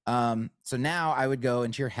 So now I would go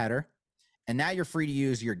into your header. And now you're free to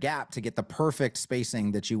use your gap to get the perfect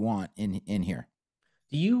spacing that you want in here.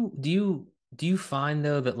 Do you find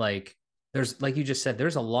though that like there's, like you just said,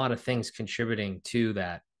 there's a lot of things contributing to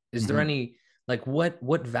that? Is there any, like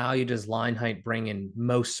what value does line height bring in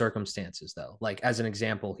most circumstances though? Like as an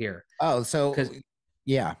example here. Oh, so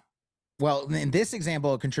yeah. Well, in this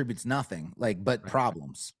example, it contributes nothing, but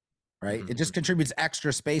problems. Right. It just contributes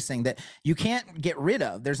extra spacing that you can't get rid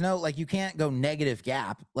of. There's no, you can't go negative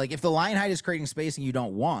gap. Like if the line height is creating spacing you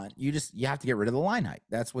don't want, you have to get rid of the line height.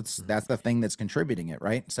 That's the thing that's contributing it.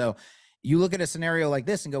 Right. So you look at a scenario like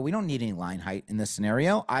this and go, we don't need any line height in this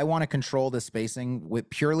scenario. I want to control the spacing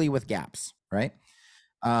purely with gaps. Right.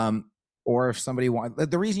 Or if somebody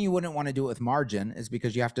the reason you wouldn't want to do it with margin is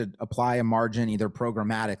because you have to apply a margin either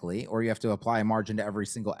programmatically or you have to apply a margin to every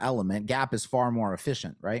single element. Gap is far more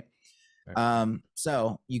efficient. Right.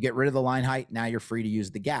 So you get rid of the line height. Now you're free to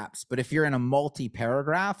use the gaps. But if you're in a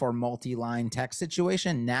multi-paragraph or multi-line text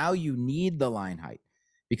situation, now you need the line height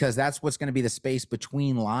because that's what's going to be the space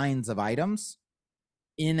between lines of items.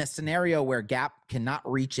 In a scenario where gap cannot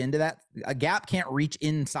reach into that, a gap can't reach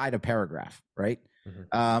inside a paragraph, right?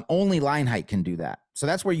 Only line height can do that. So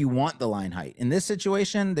that's where you want the line height. In this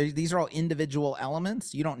situation, these are all individual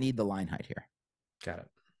elements. You don't need the line height here. Got it.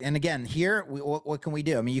 And again, here, what can we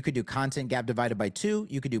do? I mean, you could do content gap divided by 2.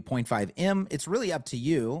 You could do 0.5 M. It's really up to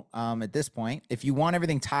you at this point. If you want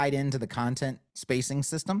everything tied into the content spacing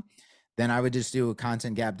system, then I would just do a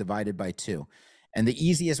content gap divided by 2. And the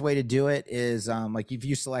easiest way to do it is like if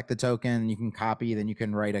you select the token, you can copy, then you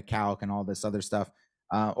can write a calc and all this other stuff.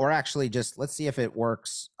 Or actually just, let's see if it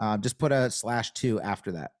works. Just put a /2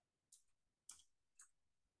 after that.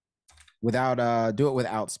 Without, do it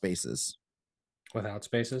without spaces. Without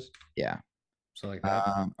spaces? Yeah. So like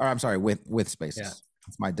that? Or I'm sorry, with spaces. Yeah.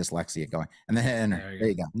 It's my dyslexia going. And then enter. There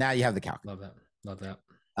you go. Now you have the calc. Love that. Love that.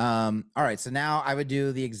 All right. So now I would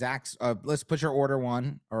do the exact, let's put your order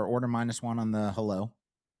 1 or order -1 on the hello.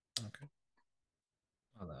 Okay.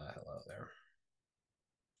 On the hello there.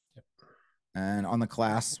 Yep. And on the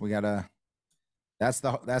class, we gotta, that's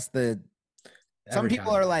the, some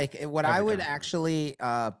people are like, what I would actually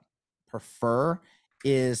prefer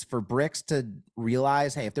is for Bricks to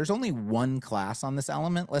realize, hey, if there's only one class on this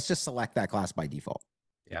element, let's just select that class by default.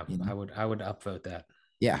 Yeah, you know? I would upvote that.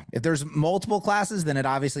 Yeah, if there's multiple classes, then it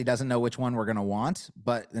obviously doesn't know which one we're going to want.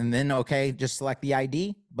 And then, okay, just select the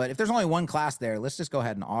ID. But if there's only one class there, let's just go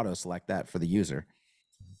ahead and auto select that for the user.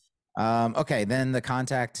 Okay, then the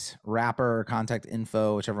contact wrapper, contact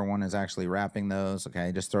info, whichever one is actually wrapping those.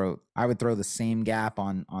 Okay, just I would throw the same gap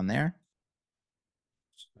on there.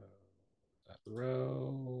 So that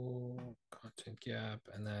row, content gap,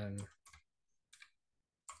 and then,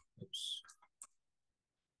 oops.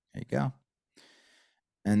 There you go.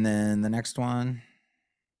 And then the next one.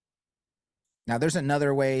 Now there's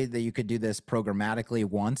another way that you could do this programmatically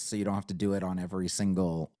once, so you don't have to do it on every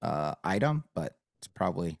single item, but it's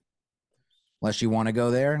probably, unless you want to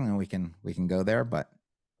go there, and then we can go there, but.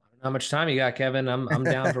 I don't know how much time you got, Kevin. I'm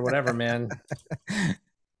down for whatever, man.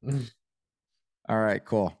 All right,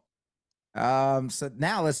 cool. So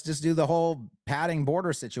now let's just do the whole padding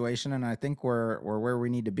border situation, and I think we're where we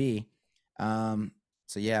need to be.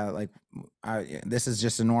 So yeah, like this is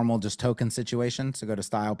just a normal token situation. So go to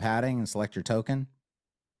style padding and select your token.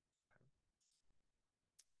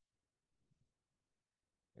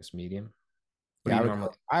 It's medium. Yeah,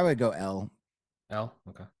 I would go L. L,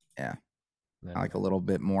 okay. Yeah, I like a little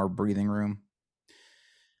bit more breathing room.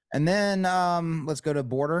 And then let's go to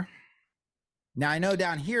border. Now I know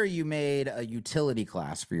down here you made a utility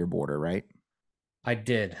class for your border, right? I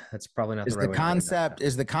did. That's probably not the right concept.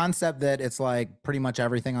 Is the concept that it's like pretty much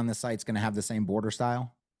everything on the site's going to have the same border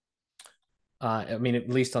style? I mean, at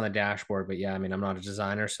least on the dashboard, but yeah, I mean, I'm not a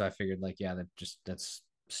designer, so I figured like, yeah, that's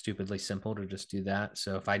stupidly simple to just do that.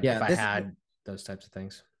 So if I had those types of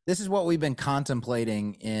things. This is what we've been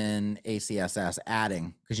contemplating in ACSS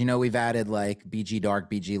adding, because we've added like BG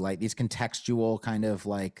dark, BG light, these contextual kind of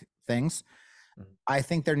like things. I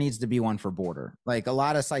think there needs to be one for border. Like a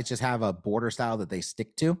lot of sites just have a border style that they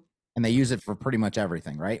stick to, and they use it for pretty much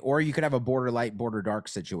everything, right? Or you could have a border light, border dark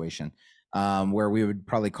situation, where we would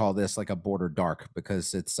probably call this like a border dark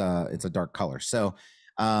because it's a dark color. So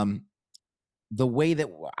the way that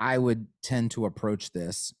I would tend to approach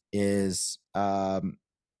this is the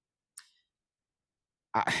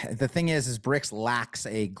thing is Bricks lacks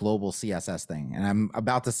a global CSS thing, and I'm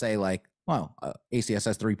about to say like, well,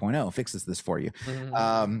 ACSS 3.0 fixes this for you,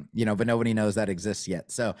 but nobody knows that exists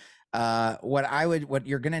yet. So what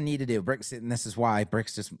you're going to need to do, Bricks, and this is why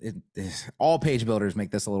Bricks all page builders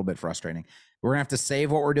make this a little bit frustrating. We're going to have to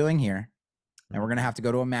save what we're doing here, and we're going to have to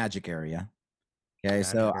go to a magic area. Okay,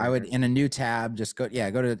 magic so area. I would, in a new tab, just go to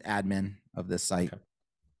admin of this site,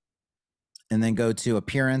 and then go to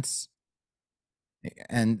appearance.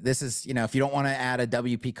 And this is, if you don't want to add a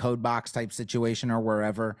WP code box type situation or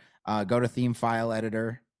wherever, go to theme file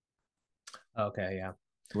editor. Okay, yeah.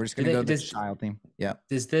 We're just going to go to the child theme. Yeah.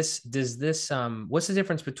 Does this what's the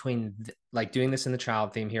difference between like doing this in the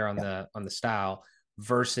child theme here on the style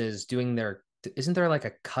versus doing isn't there like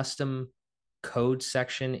a custom code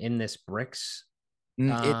section in this Bricks?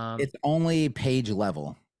 It's only page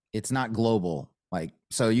level. It's not global. Like,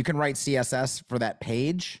 so you can write CSS for that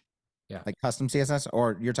page. Yeah. Like custom CSS,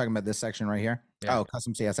 or you're talking about this section right here? Yeah. Oh,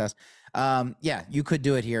 custom CSS. Yeah, you could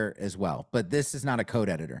do it here as well, but this is not a code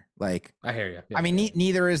editor. Like, I hear you. Yeah, I mean,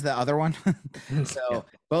 neither is the other one. So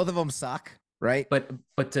both of them suck, right?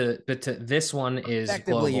 But to this one is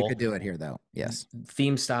effectively global. You could do it here though. Yes.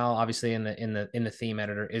 Theme style, obviously in the theme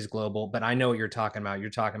editor is global, but I know what you're talking about. You're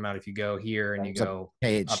talking about if you go here and you go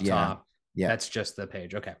page up top. Yeah. That's just the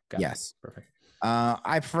page. Okay. Yes. Perfect.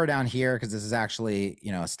 I prefer down here because this is actually,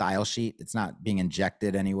 a style sheet. It's not being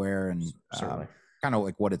injected anywhere, and kind of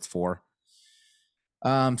like what it's for.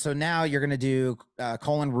 So now you're going to do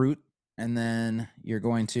 :root, and then you're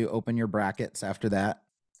going to open your brackets after that.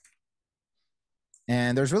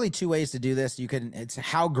 And there's really two ways to do this. It's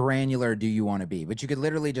how granular do you want to be, but you could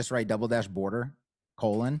literally just write _border :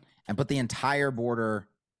 and put the entire border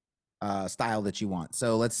style that you want.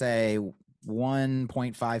 So let's say 1.5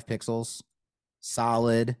 pixels.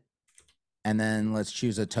 solid, and then let's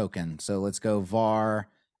choose a token. So let's go var,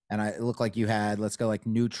 and it looked like you had, let's go like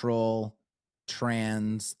neutral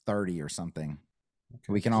trans 30 or something.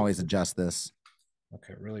 Okay, we can always adjust this.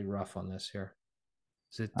 Okay, really rough on this here.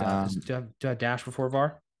 Is it, do I have dash before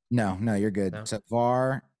var? No, you're good. No? So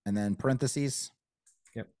var, and then parentheses.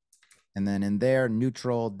 Yep. And then in there,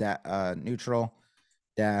 neutral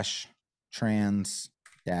dash trans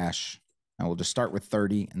dash, and we'll just start with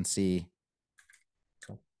 30 and see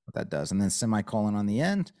what that does. And then semicolon on the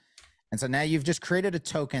end. And so now you've just created a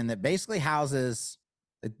token that basically houses,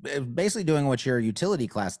 basically doing what your utility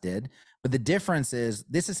class did. But the difference is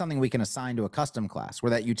this is something we can assign to a custom class,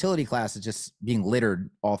 where that utility class is just being littered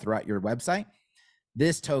all throughout your website.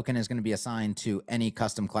 This token is going to be assigned to any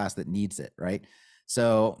custom class that needs it, right?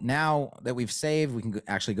 So now that we've saved, we can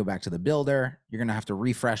actually go back to the builder. You're going to have to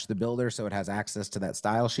refresh the builder so it has access to that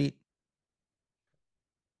style sheet.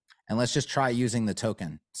 And let's just try using the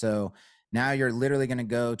token. So now you're literally going to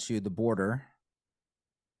go to the border.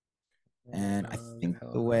 And I think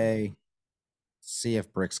the way, see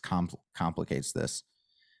if Bricks complicates this.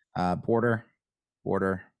 Border,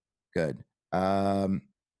 good.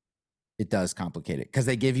 It does complicate it because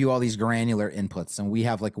they give you all these granular inputs, and we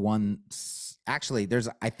have like one. Actually,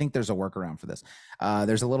 I think there's a workaround for this.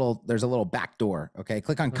 There's a little back door. Okay,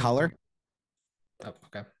 click on color. Oh,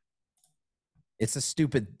 okay. It's a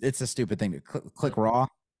stupid thing to click raw.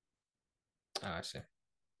 Oh, I see.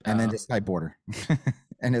 And then just type border,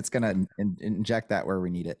 and it's gonna inject that where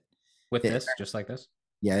we need it. With this, just like this.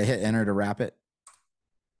 Yeah, hit enter to wrap it.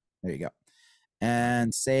 There you go.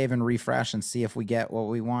 And save and refresh and see if we get what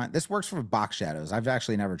we want. This works for box shadows. I've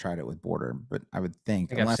actually never tried it with border, but I would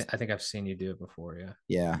think. I think I've seen you do it before. Yeah.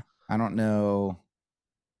 Yeah. I don't know.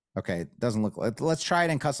 Okay. It doesn't look like. Let's try it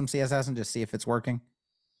in custom CSS and just see if it's working.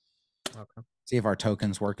 Okay. See if our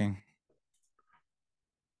token's working.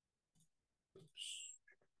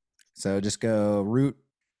 So just go root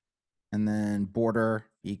and then border,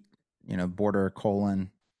 border colon.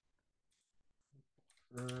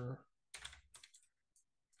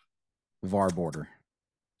 var border.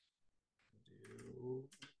 Look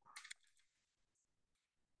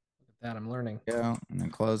at that, I'm learning. Go and then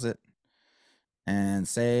close it and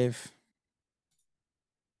save.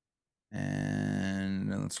 And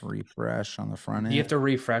let's refresh on the front end. You have to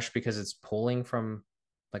refresh because it's pulling from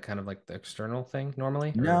like kind of like the external thing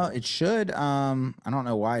normally? No, it should. I don't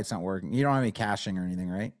know why it's not working. You don't have any caching or anything,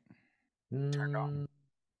 right? Turned on.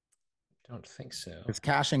 Don't think so. Because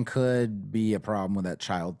caching could be a problem with that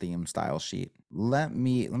child theme style sheet. Let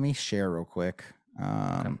me share real quick.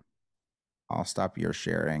 Okay. I'll stop your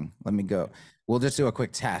sharing. Let me go. We'll just do a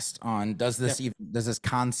quick test on does this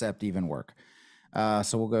concept even work?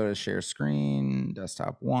 So we'll go to share screen,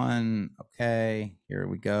 desktop 1. Okay, here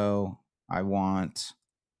we go.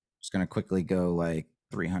 Just going to quickly go like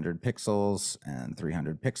 300 pixels and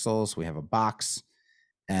 300 pixels. We have a box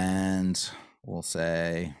and we'll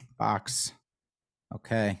say box.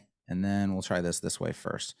 Okay. And then we'll try this way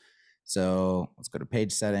first. So let's go to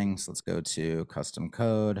page settings. Let's go to custom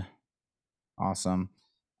code. Awesome.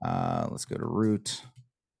 Let's go to root.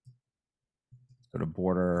 Let's go to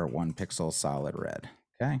border 1 pixel solid red.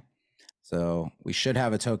 Okay. So we should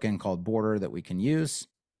have a token called border that we can use.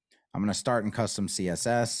 I'm going to start in custom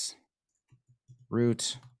CSS.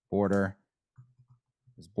 Root border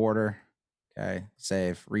is border. Okay.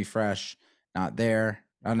 Save, refresh. Not there.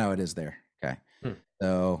 Oh, no, it is there. Okay.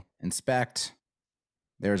 So inspect.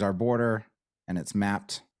 There's our border, and it's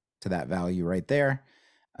mapped to that value right there.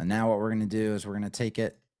 And now what we're going to do is we're going to take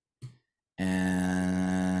it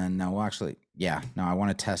and now we'll actually, I want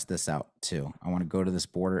to test this out too. I want to go to this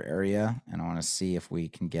border area and I want to see if we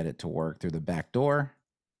can get it to work through the back door.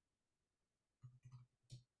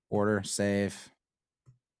 Border, save.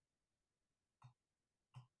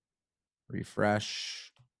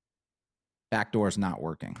 Refresh. Backdoor is not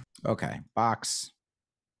working. Okay, box.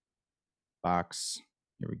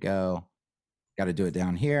 Here we go. Got to do it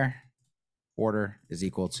down here. Border is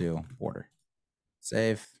equal to border.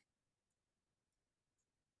 Save.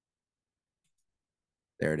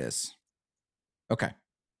 There it is. Okay.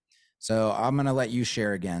 So I'm going to let you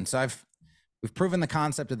share again. So we've proven the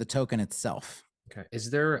concept of the token itself. Okay.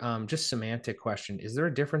 Is there just semantic question? Is there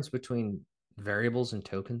a difference between variables and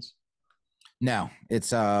tokens? No,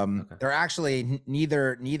 it's okay. They're actually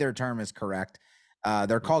neither term is correct.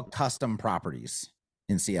 They're called custom properties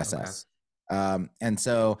in CSS. Okay. And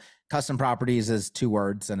so custom properties is 2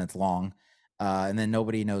 words and it's long. And then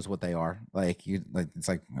nobody knows what they are. It's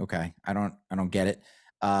like, okay, I don't get it.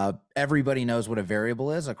 Everybody knows what a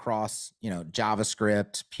variable is across,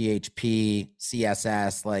 JavaScript, PHP,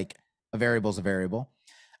 CSS. Like A variable is a variable.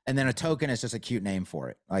 And then a token is just a cute name for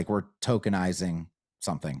it. Like we're tokenizing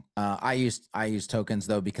something. I use tokens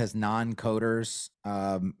though, because non-coders,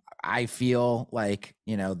 I feel like,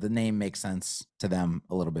 the name makes sense to them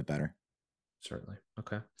a little bit better. Certainly.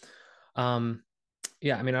 Okay.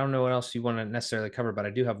 Yeah, I mean, I don't know what else you want to necessarily cover, but I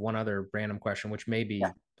do have one other random question, which may Yeah. be,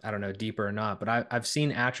 I don't know, deeper or not. But I've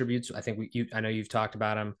seen attributes. I think I know you've talked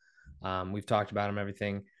about them. We've talked about them,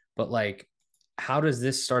 everything. But like, how does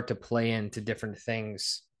this start to play into different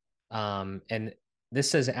things? And this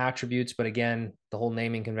says attributes, but again, the whole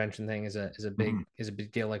naming convention thing is a Mm-hmm.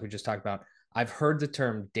 big deal, like we just talked about. I've heard the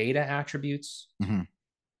term data attributes. Mm-hmm.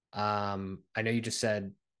 I know you just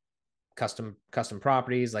said custom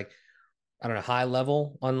properties, like I don't know, high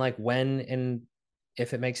level on like when and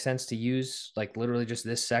if it makes sense to use like literally just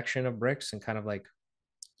this section of bricks and kind of like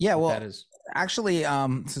Yeah, what well, that is. actually,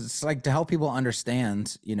 it's like to help people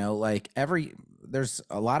understand, like there's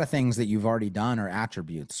a lot of things that you've already done are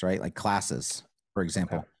attributes, right? Like classes, for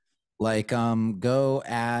example. Okay. Like, go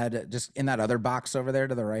add just in that other box over there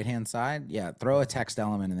to the right-hand side. Yeah, throw a text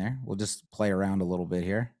element in there. We'll just play around a little bit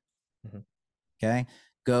here. Mhm. Okay.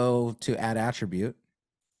 Go to add attribute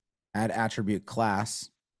class,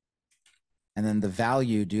 and then the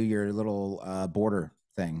value, do your little border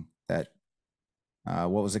thing that,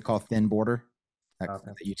 what was it called? Thin border, that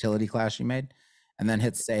Okay. the utility class you made, and then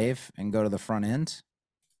hit save and go to the front end.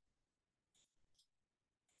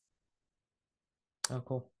 Oh,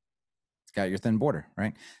 cool. It's got your thin border,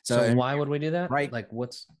 right? So why would we do that? right, Like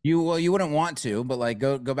what's you wouldn't want to, but like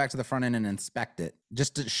go back to the front end and inspect it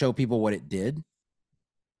just to show people what it did.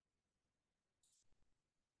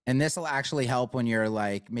 And this will actually help when you're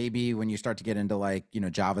like, maybe when you start to get into like,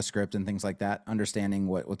 JavaScript and things like that, understanding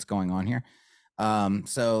what's going on here.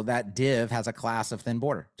 So that div has a class of thin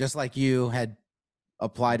border, just like you had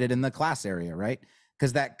applied it in the class area, right?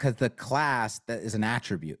 Because the class, that is an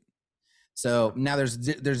attribute. So now there's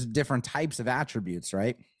different types of attributes,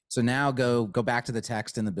 right? So now go back to the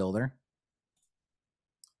text in the builder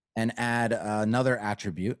and add another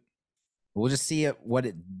attribute. We'll just see what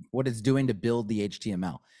it's doing to build the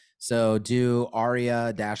HTML. So do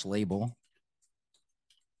aria-label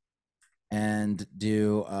and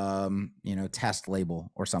do test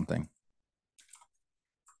label or something.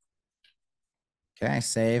 Okay,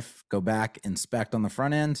 save, go back, inspect on the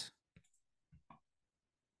front end.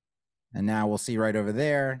 And now we'll see right over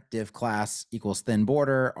there, div class equals thin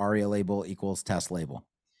border, aria label equals test label.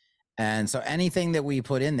 And so anything that we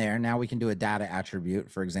put in there, now we can do a data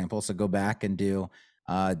attribute, for example. So go back and do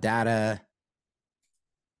data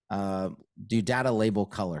label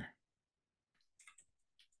color.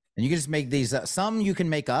 And you can just make these, some you can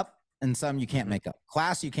make up and some you can't make up.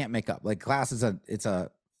 Class you can't make up. Like class is it's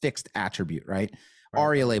a fixed attribute, right?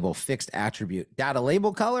 Aria label, fixed attribute. Data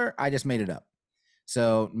label color, I just made it up.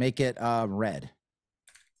 So make it red.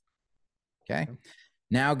 Okay.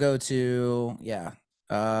 Now go to,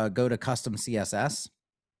 go to custom CSS.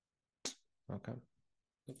 Okay.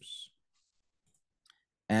 Oops.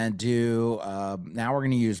 And do, now we're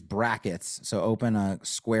going to use brackets. So open a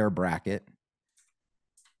square bracket,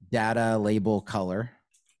 data label color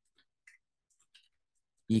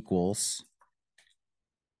equals,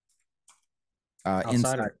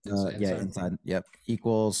 inside, inside, yep,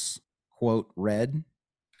 equals quote red.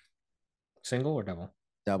 Single or double?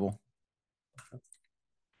 Double.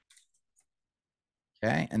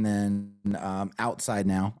 Okay, and then outside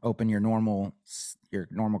now, open your normal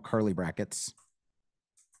curly brackets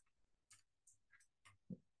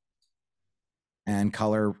and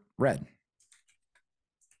color red.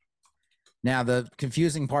 Now the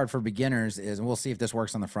confusing part for beginners is, and we'll see if this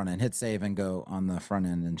works on the front end, hit save and go on the front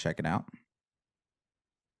end and check it out.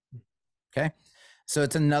 Okay, so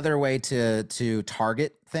it's another way to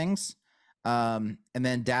target things. And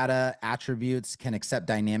then data attributes can accept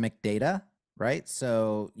dynamic data, right?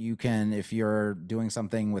 So you can, if you're doing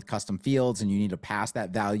something with custom fields and you need to pass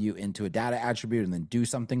that value into a data attribute and then do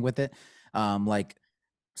something with it, like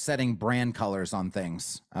setting brand colors on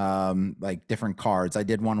things, like different cards. I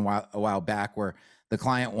did one a while back where the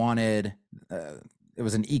client wanted, it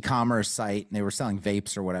was an e-commerce site and they were selling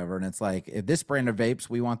vapes or whatever. And it's like, if this brand of vapes,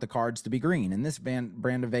 we want the cards to be green, and this brand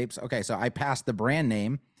of vapes. Okay. So I passed the brand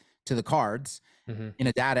name to the cards in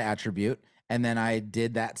a data attribute. And then I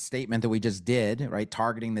did that statement that we just did, right?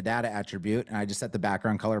 Targeting the data attribute. And I just set the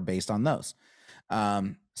background color based on those.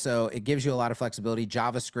 So it gives you a lot of flexibility.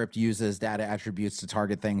 JavaScript uses data attributes to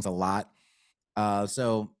target things a lot.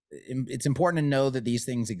 So it's important to know that these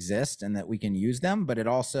things exist and that we can use them, but it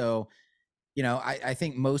also, I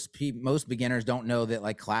think most beginners don't know that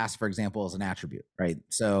like class, for example, is an attribute, right?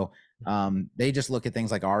 So They just look at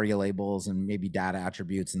things like ARIA labels and maybe data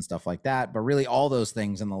attributes and stuff like that. But really all those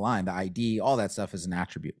things in the line, the ID, all that stuff is an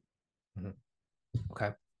attribute. Mhm.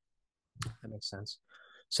 Okay. That makes sense.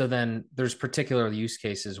 So then there's particular use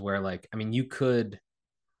cases where like, I mean, you could,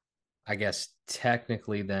 I guess,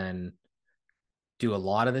 technically then do a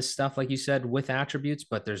lot of this stuff, like you said, with attributes,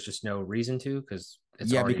 but there's just no reason to because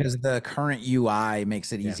it's Yeah, already, because the current UI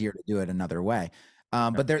makes it yeah. easier to do it another way.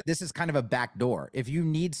 Yeah. But this is kind of a backdoor. If you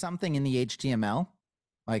need something in the HTML,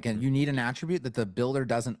 like Mhm. you need an attribute that the builder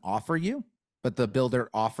doesn't offer you, but the builder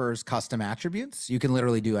offers custom attributes, you can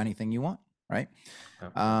literally do anything you want, right?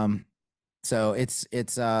 Yeah. So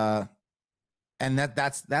and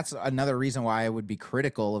that's another reason why I would be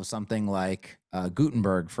critical of something like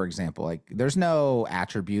Gutenberg, for example. Like there's no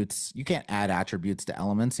attributes. You can't add attributes to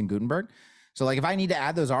elements in Gutenberg. So like if I need to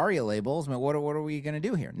add those ARIA labels, I mean, what are we going to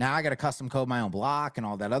do here? Now I got to custom code my own block and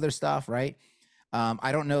all that other stuff, right?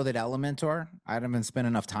 I don't know that Elementor, I haven't spent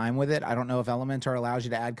enough time with it. I don't know if Elementor allows you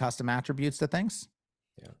to add custom attributes to things.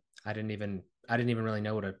 Yeah. I didn't even really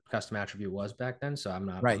know what a custom attribute was back then, so I'm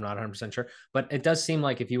Right. not 100% sure. But it does seem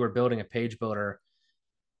like if you were building a page builder,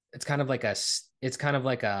 it's kind of like a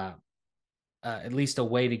at least a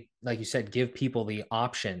way to, like you said, give people the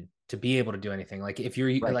option to be able to do anything. Like if you're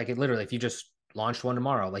Right. like it literally, if you just launched one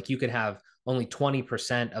tomorrow, like you could have only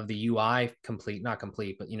 20% of the UI complete, not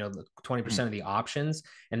complete, but 20% of the options.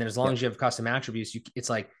 And then as long Yep. as you have custom attributes, it's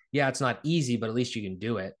like, yeah, it's not easy, but at least you can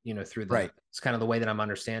do it, through Right. it's kind of the way that I'm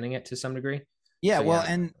understanding it to some degree. Yeah, So well,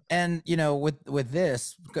 yeah. and with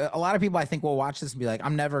this, a lot of people I think will watch this and be like,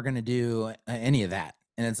 I'm never going to do any of that.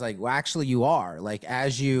 And it's like, well, actually you are. Like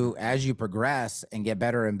as you progress and get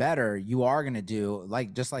better and better, you are going to do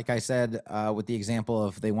like just like I said with the example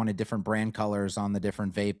of they wanted different brand colors on the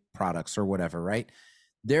different vape products or whatever, right?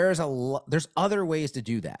 There's other ways to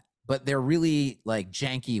do that, but they're really like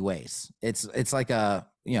janky ways. It's like a,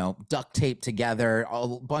 duct tape together a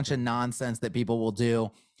bunch of nonsense that people will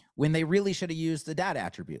do when they really should have used the data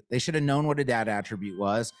attribute. They should have known what a data attribute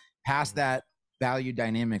was, pass that value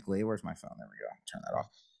dynamically. Where's my phone? There we go. Turn that off.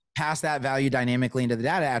 Pass that value dynamically into the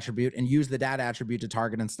data attribute and use the data attribute to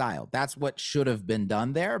target and style. That's what should have been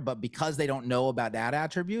done there. But because they don't know about data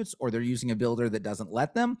attributes or they're using a builder that doesn't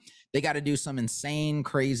let them, they got to do some insane,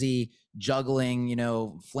 crazy juggling,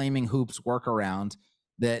 flaming hoops workaround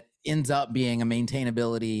that ends up being a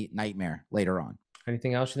maintainability nightmare later on.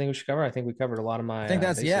 Anything else you think we should cover? I think we covered a lot of I my think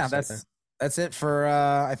basics right there. that's it for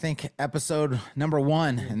I think episode number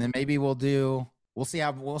 1, and then maybe we'll see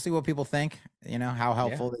what people think, how Yeah.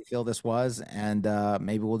 helpful they feel this was, and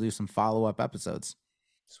maybe we'll do some follow-up episodes.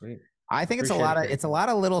 Sweet. I think Appreciate it, it's a Kevin. lot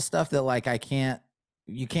of little stuff that like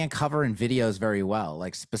you can't cover in videos very well,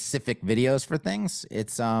 like specific videos for things.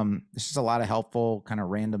 It's just a lot of helpful kind of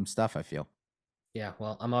random stuff, I feel. Yeah,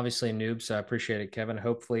 well, I'm obviously a noob, so I appreciate it, Kevin.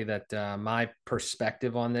 Hopefully that my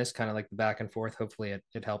perspective on this, kind of like the back and forth, hopefully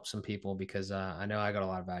it helps some people because I know I got a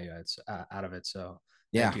lot of value out of it. So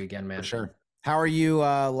thank Yeah, you again, for man. sure. How are you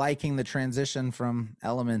liking the transition from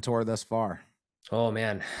Elementor thus far? Oh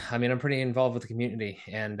man, I mean, I'm pretty involved with the community,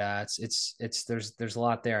 and it's there's a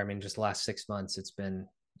lot there. I mean, just the last 6 months, it's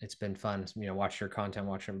been fun. Watch your content,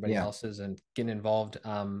 watch everybody Yeah. else's, and getting involved.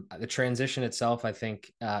 The transition itself, I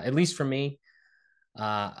think, at least for me,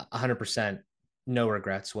 100% no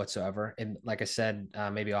regrets whatsoever. And like I said,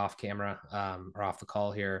 maybe off camera or off the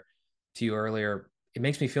call here to you earlier, it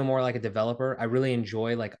makes me feel more like a developer. I really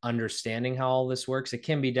enjoy like understanding how all this works. It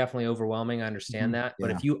can be definitely overwhelming. I understand that.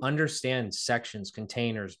 But Yeah. if you understand sections,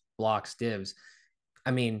 containers, blocks, divs,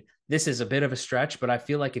 I mean, this is a bit of a stretch, but I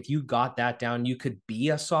feel like if you got that down, you could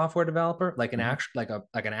be a software developer, like Mhm.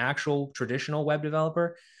 like an actual traditional web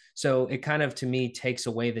developer. So it kind of to me takes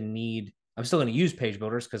away the need. I'm still going to use page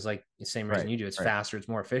builders because like the same reason Right. you do, it's Right. faster, it's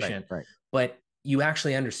more Right. efficient. Right. But you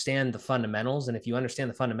actually understand the fundamentals, and if you understand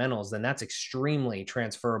the fundamentals, then that's extremely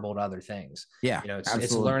transferable to other things. Yeah. It's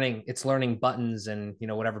Absolutely. learning buttons and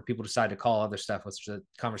whatever people decide to call other stuff, which is a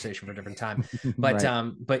conversation for a different time. But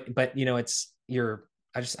Right. it's you're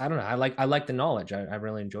I don't know. I like the knowledge. I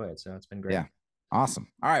really enjoy it. So it's been great. Yeah.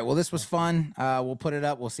 Awesome. All right. Well, this was Yeah. fun. We'll put it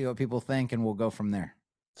up. We'll see what people think, and we'll go from there.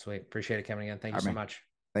 Sweet. Appreciate it, Kevin, again. Thank All you right, so man. much.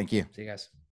 Thank you. See you guys.